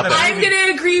think about that. I'm going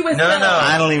to agree with No.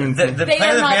 I don't even think. The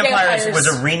Planet of the Vampires was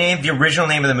a rename. The original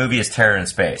name of the movie is Terror in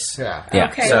Space. Yeah.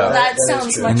 Okay, so that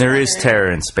sounds much And there better. is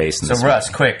terror in space. So, Russ,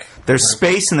 quick. There's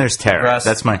space and there's terror. Russ.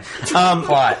 That's my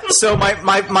plot. So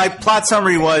my plot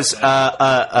summary was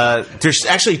there's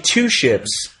actually two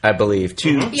ships, I believe,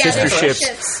 two sister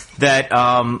ships that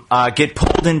get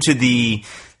pulled into the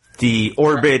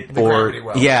orbit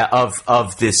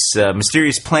of this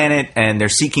mysterious planet, and they're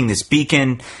seeking this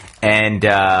beacon. And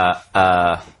should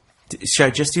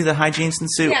I just do the hijinks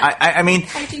ensuite? Yeah. I mean,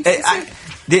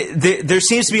 there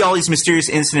seems to be all these mysterious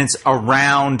incidents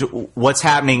around what's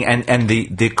happening, and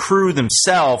the crew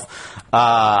themselves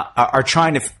are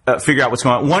trying to figure out what's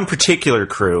going on. One particular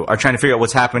crew are trying to figure out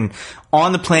what's happened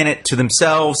on the planet to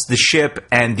themselves, the ship,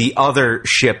 and the other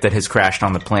ship that has crashed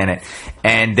on the planet.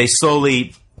 And they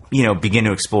slowly, begin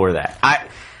to explore that.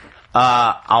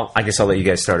 I guess I'll let you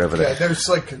guys start over there. Yeah, there's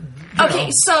so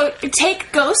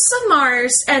take Ghosts of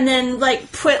Mars and then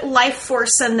put Life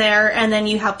Force in there, and then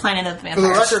you have Planet of the Vampires. For the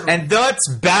record, and that's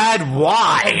bad.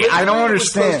 Why? I don't understand. It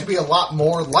was supposed to be a lot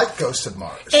more like Ghosts of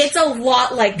Mars. It's a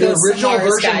lot like Ghosts of Mars. The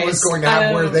original version guys. was going to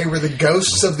have where they were the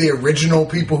ghosts of the original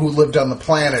people who lived on the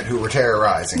planet who were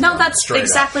terrorizing. No, that's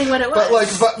exactly what it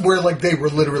was. But where they were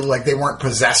literally they weren't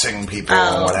possessing people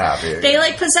and what have you. They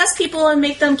possess people and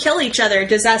make them kill each other.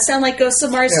 Does that sound like Ghosts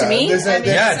of Mars to me? It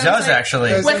does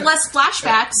actually. With less has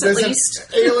flashbacks, There's at an least.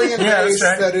 alien Yeah, race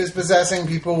that's right. that is possessing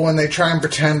people when they try and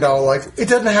pretend all like, it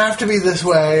doesn't have to be this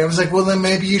way. I was like, well, then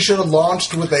maybe you should have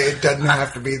launched with it doesn't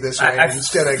have to be this way I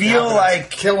instead of feel having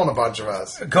like- killing a bunch of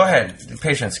us. Go ahead.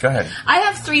 Patience, go ahead. I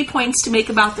have 3 points to make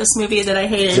about this movie that I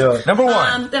hated. Do it. Number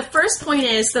one. The first point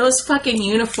is those fucking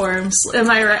uniforms. Am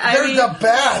I right? I They're mean, the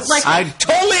best. like- I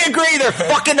totally agree. They're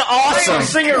fucking awesome.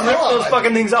 Singer ripped those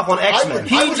fucking things off on X-Men.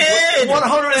 He did!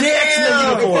 100 X-Men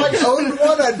uniforms. If I owned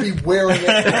one, I'd be wearing it.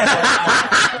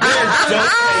 Don't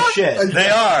say shit. They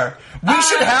are. We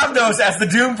should have those as the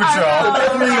Doom Patrol.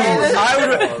 I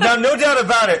would, now, no doubt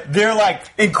about it, they're like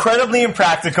incredibly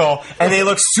impractical and they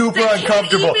look super They can't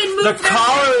uncomfortable. even move The their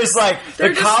collar legs. is like They're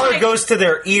the just collar like- goes to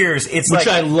their ears. It's Which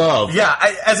like I love. Yeah,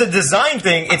 as a design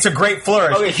thing, it's a great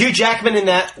flourish. Okay, Hugh Jackman in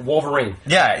that Wolverine.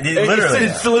 Yeah, literally.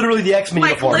 It's literally the X-Men Like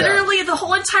uniform. literally the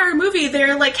whole entire movie,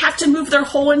 they're like have to move their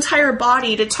whole entire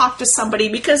body to talk to somebody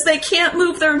because they can't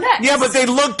move their necks. Yeah, but they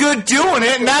look good doing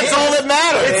it, and that's all that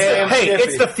matters. Yeah. Hey, Stiffy.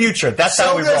 it's the future. That's how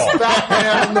So we does roll.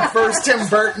 Batman in the first Tim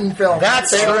Burton film. That's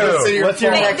They don't true. see your What's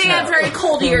your full They, neck they have now. very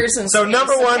cold ears and So space,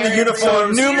 number one, the apparently.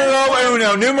 uniforms.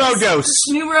 Numero dos.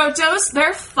 Numero dos,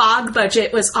 their fog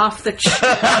budget was off the chart.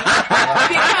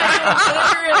 Because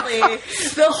literally,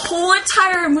 the whole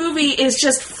entire movie is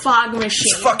just fog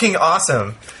machine. It's fucking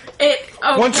awesome.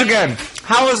 Once again,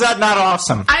 how is that not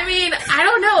awesome? I mean, I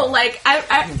don't know. Like,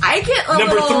 I get a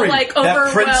Number little 3, like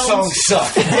that Prince song overwhelmed.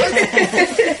 sucked.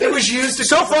 It was used to.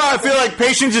 So far, I feel like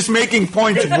Patience is making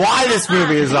points why this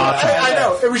movie is awesome. I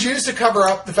know it was used to cover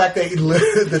up the fact they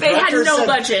the They had director no said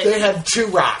budget. They had 2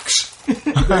 rocks.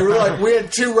 They were like, we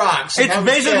had 2 rocks. and It's that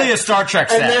was basically it. a Star Trek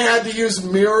And set. they had to use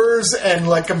mirrors and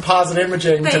like composite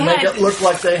imaging They to make had it look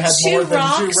like they had 2 more than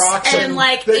rocks 2 rocks and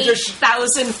like they just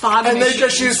 8,000 fog and they machines.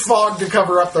 just used fog to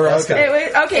cover up the rest of it.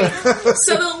 Okay,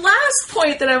 so the last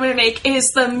point that I'm going to make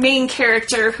is the main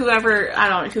character, whoever, I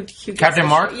don't know, who gets Captain this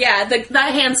Mark? shit. Yeah,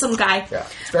 that handsome guy. Yeah,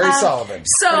 it's Barry Sullivan.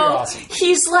 So Pretty awesome.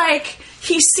 he's like,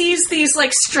 he sees these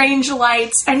like strange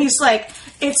lights, and he's like,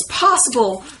 it's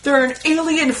possible they're an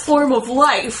alien form of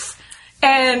life.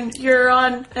 And you're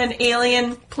on an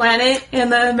alien planet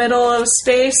in the middle of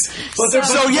space.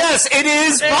 So yes, it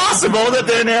is possible that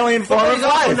they're an alien form of He's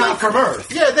also life. not from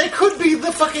Earth. Yeah, they could be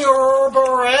the fucking Aurora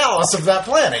Borealis of that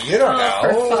planet. You don't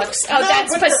know. for fuck's No,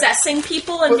 that's but possessing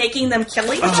people and making them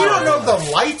kill each But you other. don't know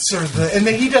the lights or the, and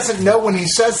then he doesn't know when he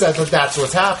says that that's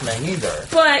what's happening either.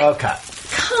 But Okay.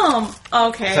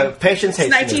 okay. So Patience hates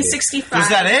the movie. 1965. Is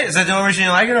that it? Is that the only reason you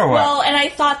like it, or what? Well, and I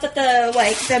thought that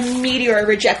the meteor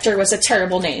rejector was a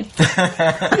terrible name.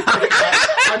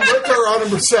 I'm with her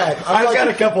 100%. I've got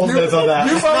a couple of notes on that.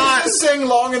 You've made this thing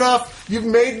long enough. You've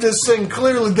made this thing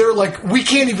clearly. They're like, we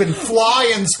can't even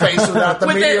fly in space without the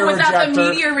meteor without rejector. the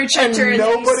meteor rejector, and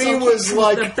nobody so was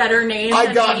like, the better name. I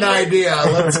than got an meteor.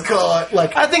 idea. Let's call it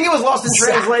like. I think it was lost in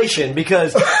translation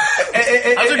because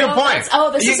That's a good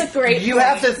point. This is a great. You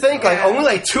have to think like only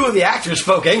like 2 of the actors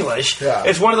spoke English. Yeah.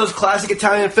 It's one of those classic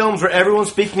Italian films where everyone's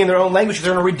speaking in their own language.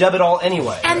 They're going to redub it all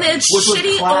anyway. And the Which was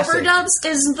shitty classic. overdubs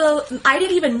is the. I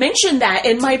didn't even mention that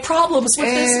in my problems with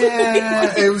this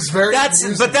movie. It was very.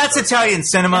 But that's Italian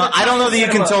cinema. I don't know that you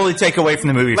can totally take away from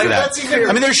the movie for Like, that. that's even-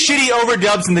 I mean, there's shitty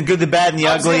overdubs and the good, the bad, and the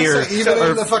I was ugly. gonna Or, say, even or-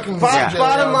 in the fucking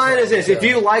Bottom line is this: if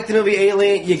you like the movie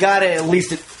Alien, you got to at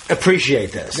least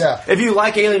appreciate this. Yeah. If you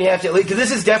like Alien, you have to at least because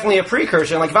this is definitely a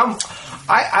precursor. Like if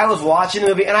I was watching the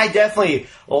movie and I definitely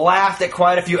laughed at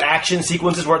quite a few action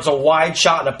sequences where it's a wide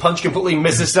shot and a punch completely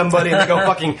misses somebody and they go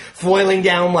fucking foiling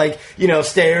down like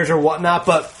stairs or whatnot.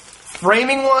 But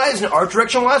framing wise and art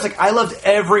direction wise, like I loved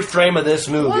every frame of this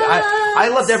movie. I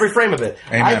loved every frame of it.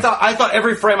 Amen. I thought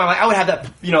every frame. I would have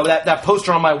that that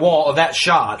poster on my wall of that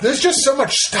shot. There's just so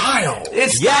much style.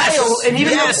 It's Yes! style, and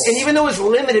Yes! even though it's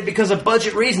limited because of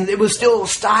budget reasons, it was still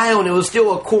style, and it was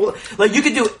still a cool. Like you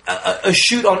could do a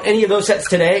shoot on any of those sets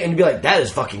today, and you'd be like, "That is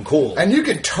fucking cool." And you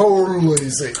can totally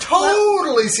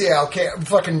see how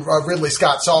fucking Ridley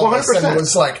Scott saw this 100%. and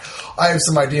was like, I have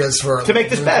some ideas for to make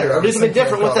this better, or do something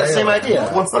different with that same idea.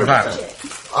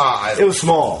 100%. It was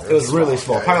small. It was really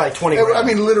small. Probably like 20 grand. I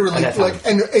mean, literally, at that like,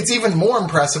 time. and it's even more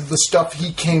impressive the stuff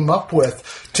he came up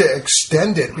with to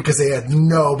extend it because they had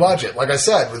no budget. Like I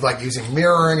said, with like using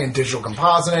mirroring and digital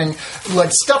compositing,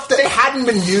 like stuff that hadn't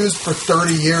been used for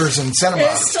 30 years in cinema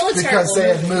It's still a because terrible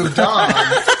they had moved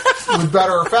on with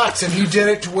better effects. And he did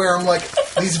it to where I'm like,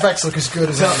 These effects look as good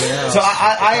as anything else. So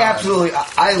I absolutely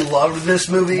I loved this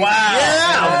movie. Wow.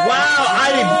 Yeah, wow!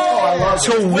 I love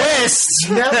didn't twist.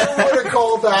 Never would have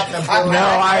called that an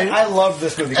ability. I love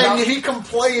this movie. And he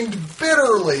complained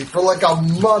bitterly for like a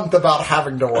month about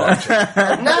having to watch it.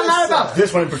 Not about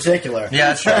this one in particular.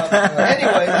 Yeah, that's true.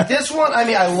 Anyway, this one, I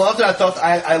mean, I loved it. I thought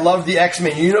I loved the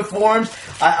X-Men uniforms.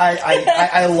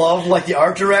 I loved like the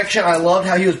art direction. I loved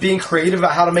how he was being creative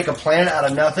about how to make a planet out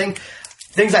of nothing.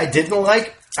 Things I didn't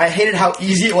like. I hated how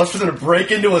easy it was for them to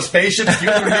break into a spaceship,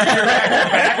 steal their meteor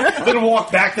back, then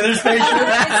walk back to their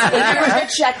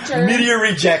spaceship. Meteor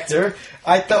rejector.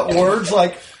 I thought words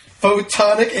like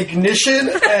photonic ignition and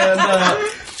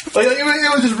it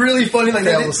was just really funny. Like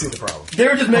Fail to see the problem. They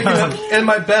were just making up. And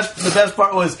the best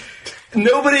part was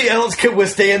nobody else could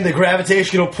withstand the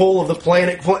gravitational pull of the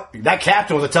planet. That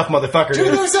captain was a tough motherfucker.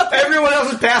 Dude. Everyone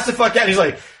else was passed the fuck out. He's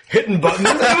like hitting buttons.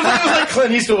 It was like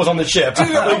Clint Eastwood was on the ship.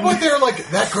 Dude, but they're like,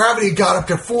 that gravity got up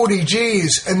to 40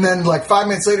 Gs, and then like 5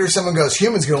 minutes later, someone goes,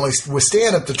 humans can only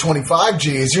withstand up to 25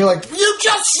 Gs. You're like, you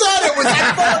just said it was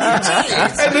at 40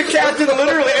 Gs. And the captain,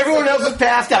 literally, everyone else is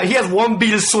passed out. He has one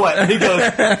bead of sweat, and he goes,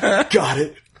 got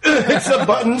it. Hits the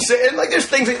buttons, and like there's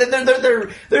things like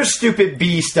there's stupid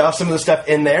B stuff, some of the stuff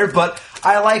in there, but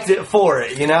I liked it for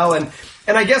it, you know, and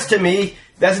I guess to me,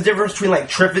 that's the difference between like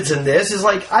Triffids and this, is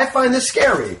like, I find this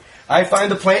scary. I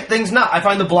find the plant things not. I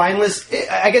find the blindness,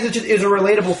 I guess it just is a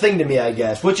relatable thing to me, I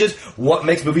guess, which is what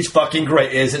makes movies fucking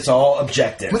great, is it's all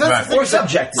objective. But that's the thing, or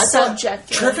subjective. I thought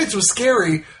Triffids was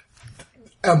scary,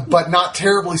 but not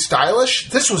terribly stylish.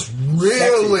 This was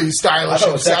really stylish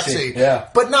and sexy, yeah,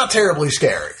 but not terribly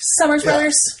scary. Summers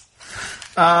Brothers.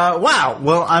 Wow.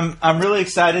 Well, I'm really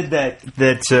excited that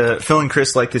Phil and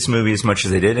Chris like this movie as much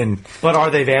as they did. But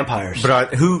are they vampires?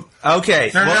 Who? Okay,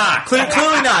 They're not.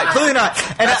 Clearly not. Clearly not.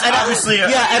 And obviously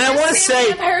and I want to say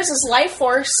vampires is life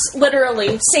force,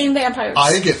 literally same vampires.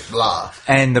 I think it blah.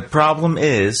 And the problem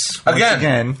is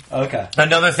again. Okay.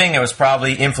 Another thing that was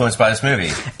probably influenced by this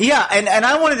movie. Yeah, and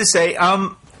I wanted to say,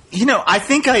 you know, I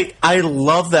think I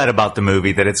love that about the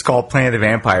movie, that it's called Planet of the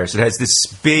Vampires. It has this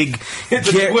big...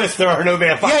 It's a twist, there are no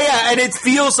vampires. Yeah, and it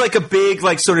feels like a big,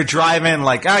 like, sort of drive-in,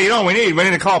 like, oh, you know what we need? We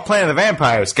need to call it Planet of the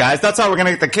Vampires, guys. That's how we're going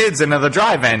to get the kids into the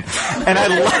drive-in. And I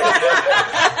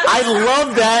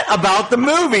love that about the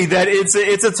movie, that it's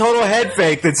a total head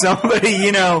fake, that somebody,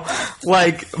 you know,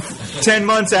 like 10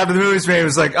 months after the movie's made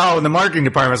was like, oh, and the marketing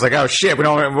department was like, oh shit, what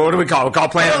do we call it? We'll call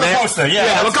Planet of the Vampires.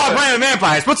 Yeah, we'll call it Planet of the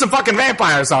Vampires. Put some fucking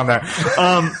vampires on there.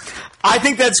 I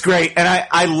think that's great, and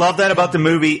I love that about the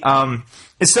movie.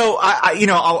 So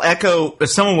I'll echo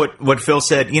some of what Phil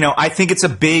said. You know, I think it's a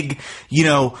big, you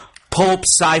know, pulp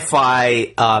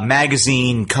sci-fi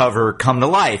magazine cover come to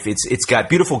life. It's got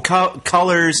beautiful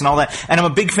colors and all that, and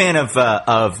I'm a big fan of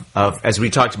as we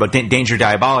talked about Danger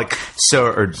Diabolik.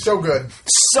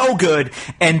 So good.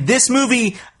 And this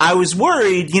movie, I was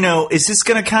worried, you know, is this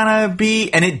going to kind of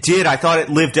be? And it did. I thought it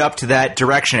lived up to that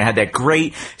direction. It had that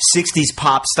great 60s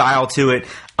pop style to it.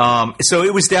 So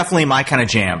it was definitely my kind of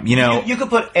jam, you know. You could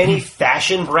put any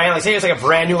fashion brand, like say it's like a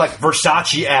brand new like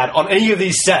Versace ad on any of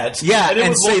these sets. Yeah,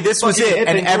 and say this was it,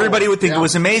 and everybody would think it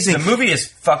was amazing. The movie is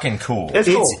fucking cool. It's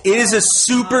cool. It is a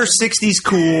super 60s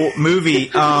cool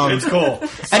movie. It's cool.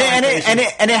 And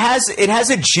it has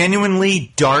a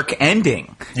genuinely dark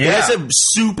ending. Yeah. It has a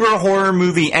super horror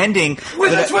movie ending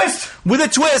with a twist. With a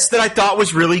twist that I thought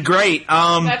was really great.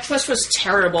 That twist was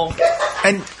terrible.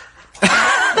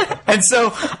 And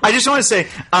so I just want to say,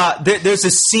 there's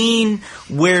a scene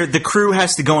where the crew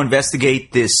has to go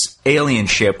investigate this alien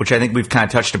ship, which I think we've kind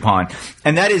of touched upon.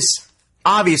 And that is,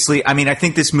 obviously, I mean, I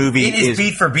think this movie is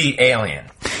beat for beat Alien.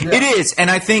 Yeah. It is.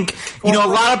 And I think, you know, a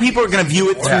lot of people are going to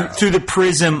view it through the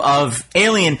prism of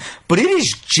Alien, but it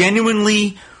is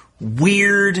genuinely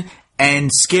weird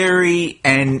and scary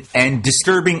and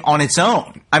disturbing on its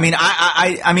own. I mean,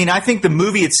 I think the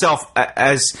movie itself,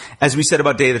 as we said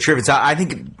about Day of the Triffids, I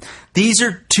think these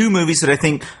are two movies that I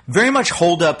think very much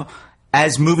hold up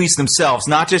as movies themselves,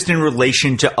 not just in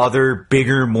relation to other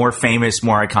bigger, more famous,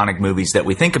 more iconic movies that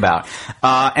we think about.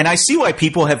 And I see why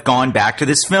people have gone back to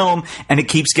this film, and it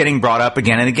keeps getting brought up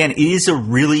again and again. It is a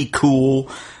really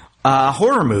cool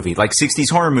horror movie, like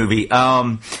 60s horror movie.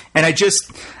 And I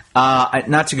just...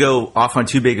 not to go off on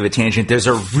too big of a tangent, there's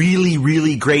a really,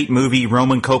 really great movie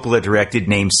Roman Coppola directed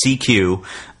named CQ,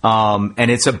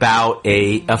 and it's about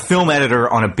a film editor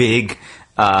on a big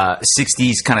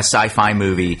 60s kind of sci-fi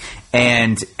movie,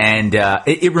 and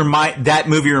that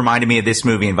movie reminded me of this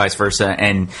movie and vice versa,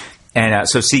 and And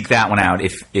so seek that one out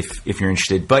if you're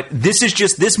interested. But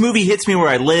this movie hits me where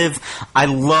I live. I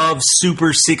love super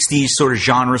 60s sort of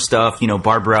genre stuff,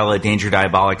 Barbarella, Danger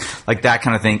Diabolic, like that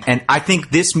kind of thing. And I think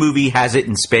this movie has it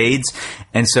in spades.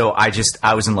 And so I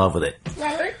was in love with it.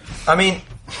 Robert? I mean,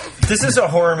 this is a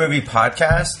horror movie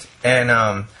podcast, and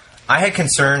I had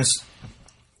concerns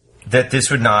that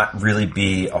this would not really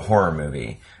be a horror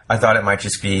movie. I thought it might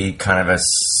just be kind of a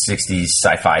 60s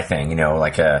sci-fi thing,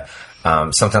 like a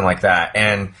something like that.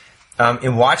 And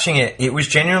in watching it, it was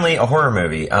genuinely a horror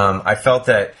movie. I felt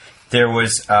that there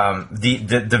was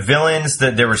the villains,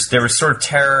 that there was sort of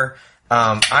terror.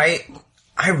 I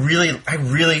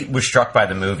really was struck by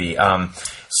the movie.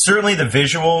 Certainly the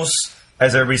visuals,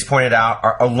 as everybody's pointed out,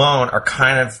 are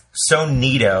kind of so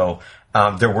neato.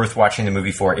 They're worth watching the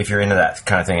movie for if you're into that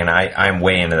kind of thing, and I'm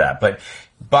way into that. But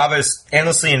Baba's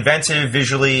endlessly inventive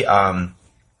visually.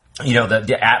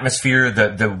 The atmosphere,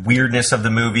 the weirdness of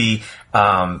the movie,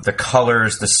 the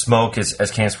colors, the smoke,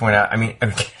 as Candace pointed out. I mean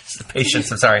the patience.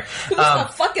 I'm sorry. Who the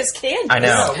fuck is Candace? I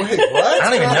know. Wait, what? I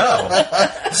don't even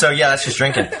know. So yeah, that's just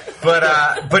drinking.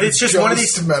 But it's just one of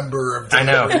these. Member of I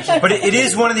know, but it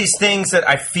is one of these things that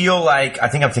I feel like. I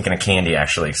think I'm thinking of candy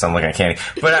actually, because I'm looking at candy.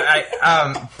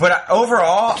 But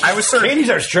overall, I was sort of. Candy's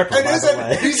our stripper. And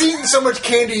isn't, he's eating so much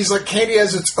candy. He's like, candy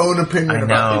has its own opinion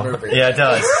about the movie. Yeah, it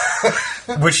does.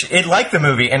 Which it liked the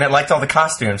movie, and it liked all the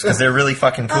costumes because they're really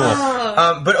fucking cool.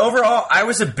 But overall, I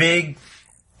was a big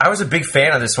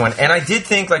fan of this one, and I did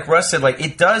think, like Russ said, like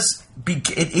it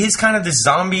is kind of this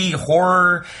zombie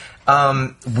horror,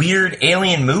 weird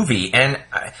alien movie, and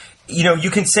you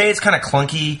can say it's kind of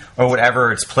clunky or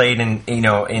whatever. It's played in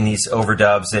in these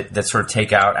overdubs that sort of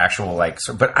take out actual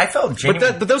but I felt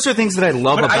genuine. But those are things that I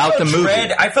love about the movie.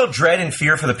 I felt dread and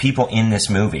fear for the people in this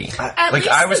movie. At least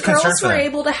I was the girls were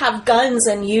able to have guns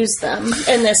and use them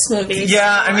in this movie.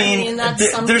 Yeah, so, I mean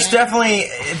that's there's definitely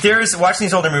watching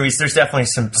these older movies. There's definitely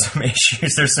some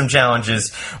issues. There's some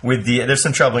challenges with there's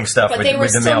some troubling stuff with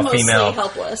the male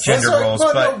female gender roles.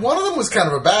 But one of them was kind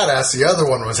of a badass. The other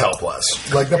one was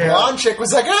helpless. Like the blonde chick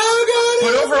was like, "Oh god!"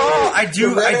 But overall, I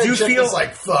do feel was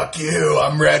like, "Fuck you,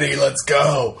 I'm ready. Let's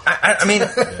go." I mean,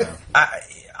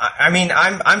 I mean,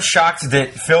 I'm shocked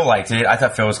that Phil liked it. I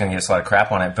thought Phil was going to get a lot of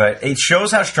crap on it, but it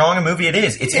shows how strong a movie it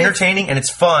is. It's entertaining and it's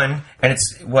fun, and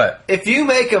it's what? If you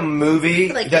make a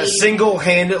movie that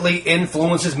single-handedly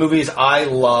influences movies I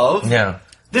love,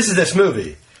 this is this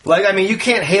movie. Like, I mean, you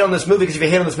can't hate on this movie because if you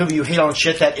hate on this movie, you hate on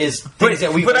shit that is things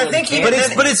that we. But I think,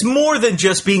 but it's more than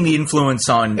just being the influence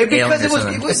on aliens.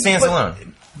 It stands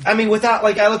alone. I mean, without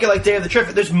I look at Day of the Trip.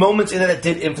 There's moments in it that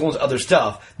did influence other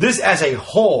stuff. This, as a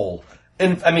whole,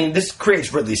 and I mean, this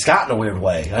creates Ridley Scott in a weird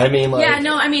way. I mean,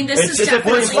 this is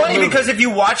definitely. It's funny because if you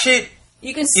watch it.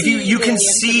 You can see you can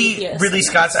see Ridley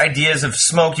Scott's ideas of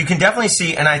smoke. You can definitely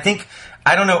see, and I think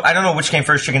I don't know which came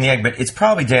first, chicken and the egg, but it's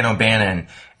probably Dan O'Bannon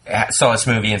saw this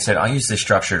movie and said, "I'll use this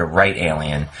structure to write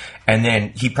Alien," and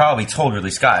then he probably told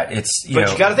Ridley Scott, "It's you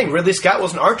got to think Ridley Scott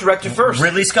was an art director first."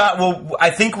 Ridley Scott, well,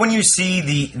 I think when you see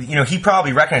he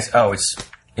probably recognized,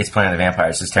 it's Planet of the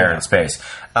Vampires, it's terror in space.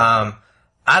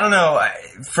 I don't know.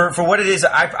 For what it is,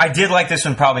 I did like this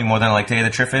one probably more than I like Day of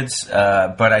the Triffids,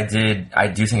 but I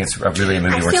do think it's really a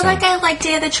movie worth seeing. I feel like I like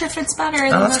Day of the Triffids better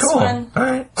than this cool. one. All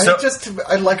right.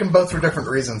 I like them both for different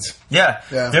reasons. Yeah.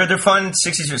 They're fun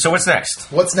 60s. So what's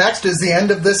next? What's next is the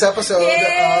end of this episode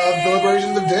of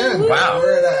Deliberations of Doom. Wow.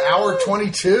 We're at an hour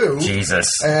 22.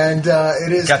 Jesus. And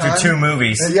it is got through 2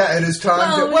 movies. Yeah, it is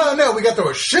time no, we got through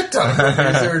a shit ton of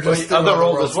movies. They were just on the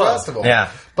roll as well. Festival.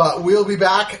 Yeah. But we'll be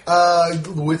back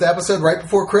with the episode right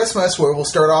before Christmas, where we'll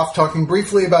start off talking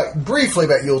briefly about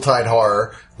Yuletide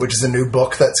Horror, which is a new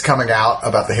book that's coming out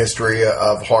about the history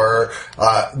of horror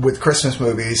with Christmas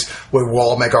movies, where we'll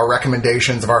all make our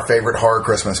recommendations of our favorite horror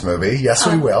Christmas movie. Yes,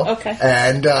 we will. Okay.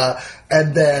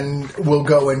 And then we'll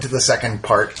go into the second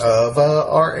part of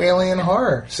our alien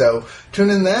horror. So tune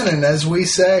in then, and as we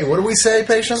say, what do we say,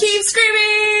 Patience? Keep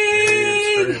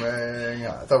screaming! Keep screaming.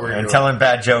 I thought we were and telling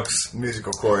bad jokes.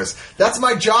 Musical chorus. That's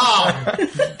my job. Is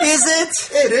it?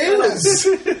 It is.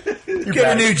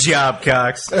 Get a new job,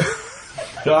 Cox.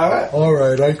 All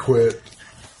right, I quit.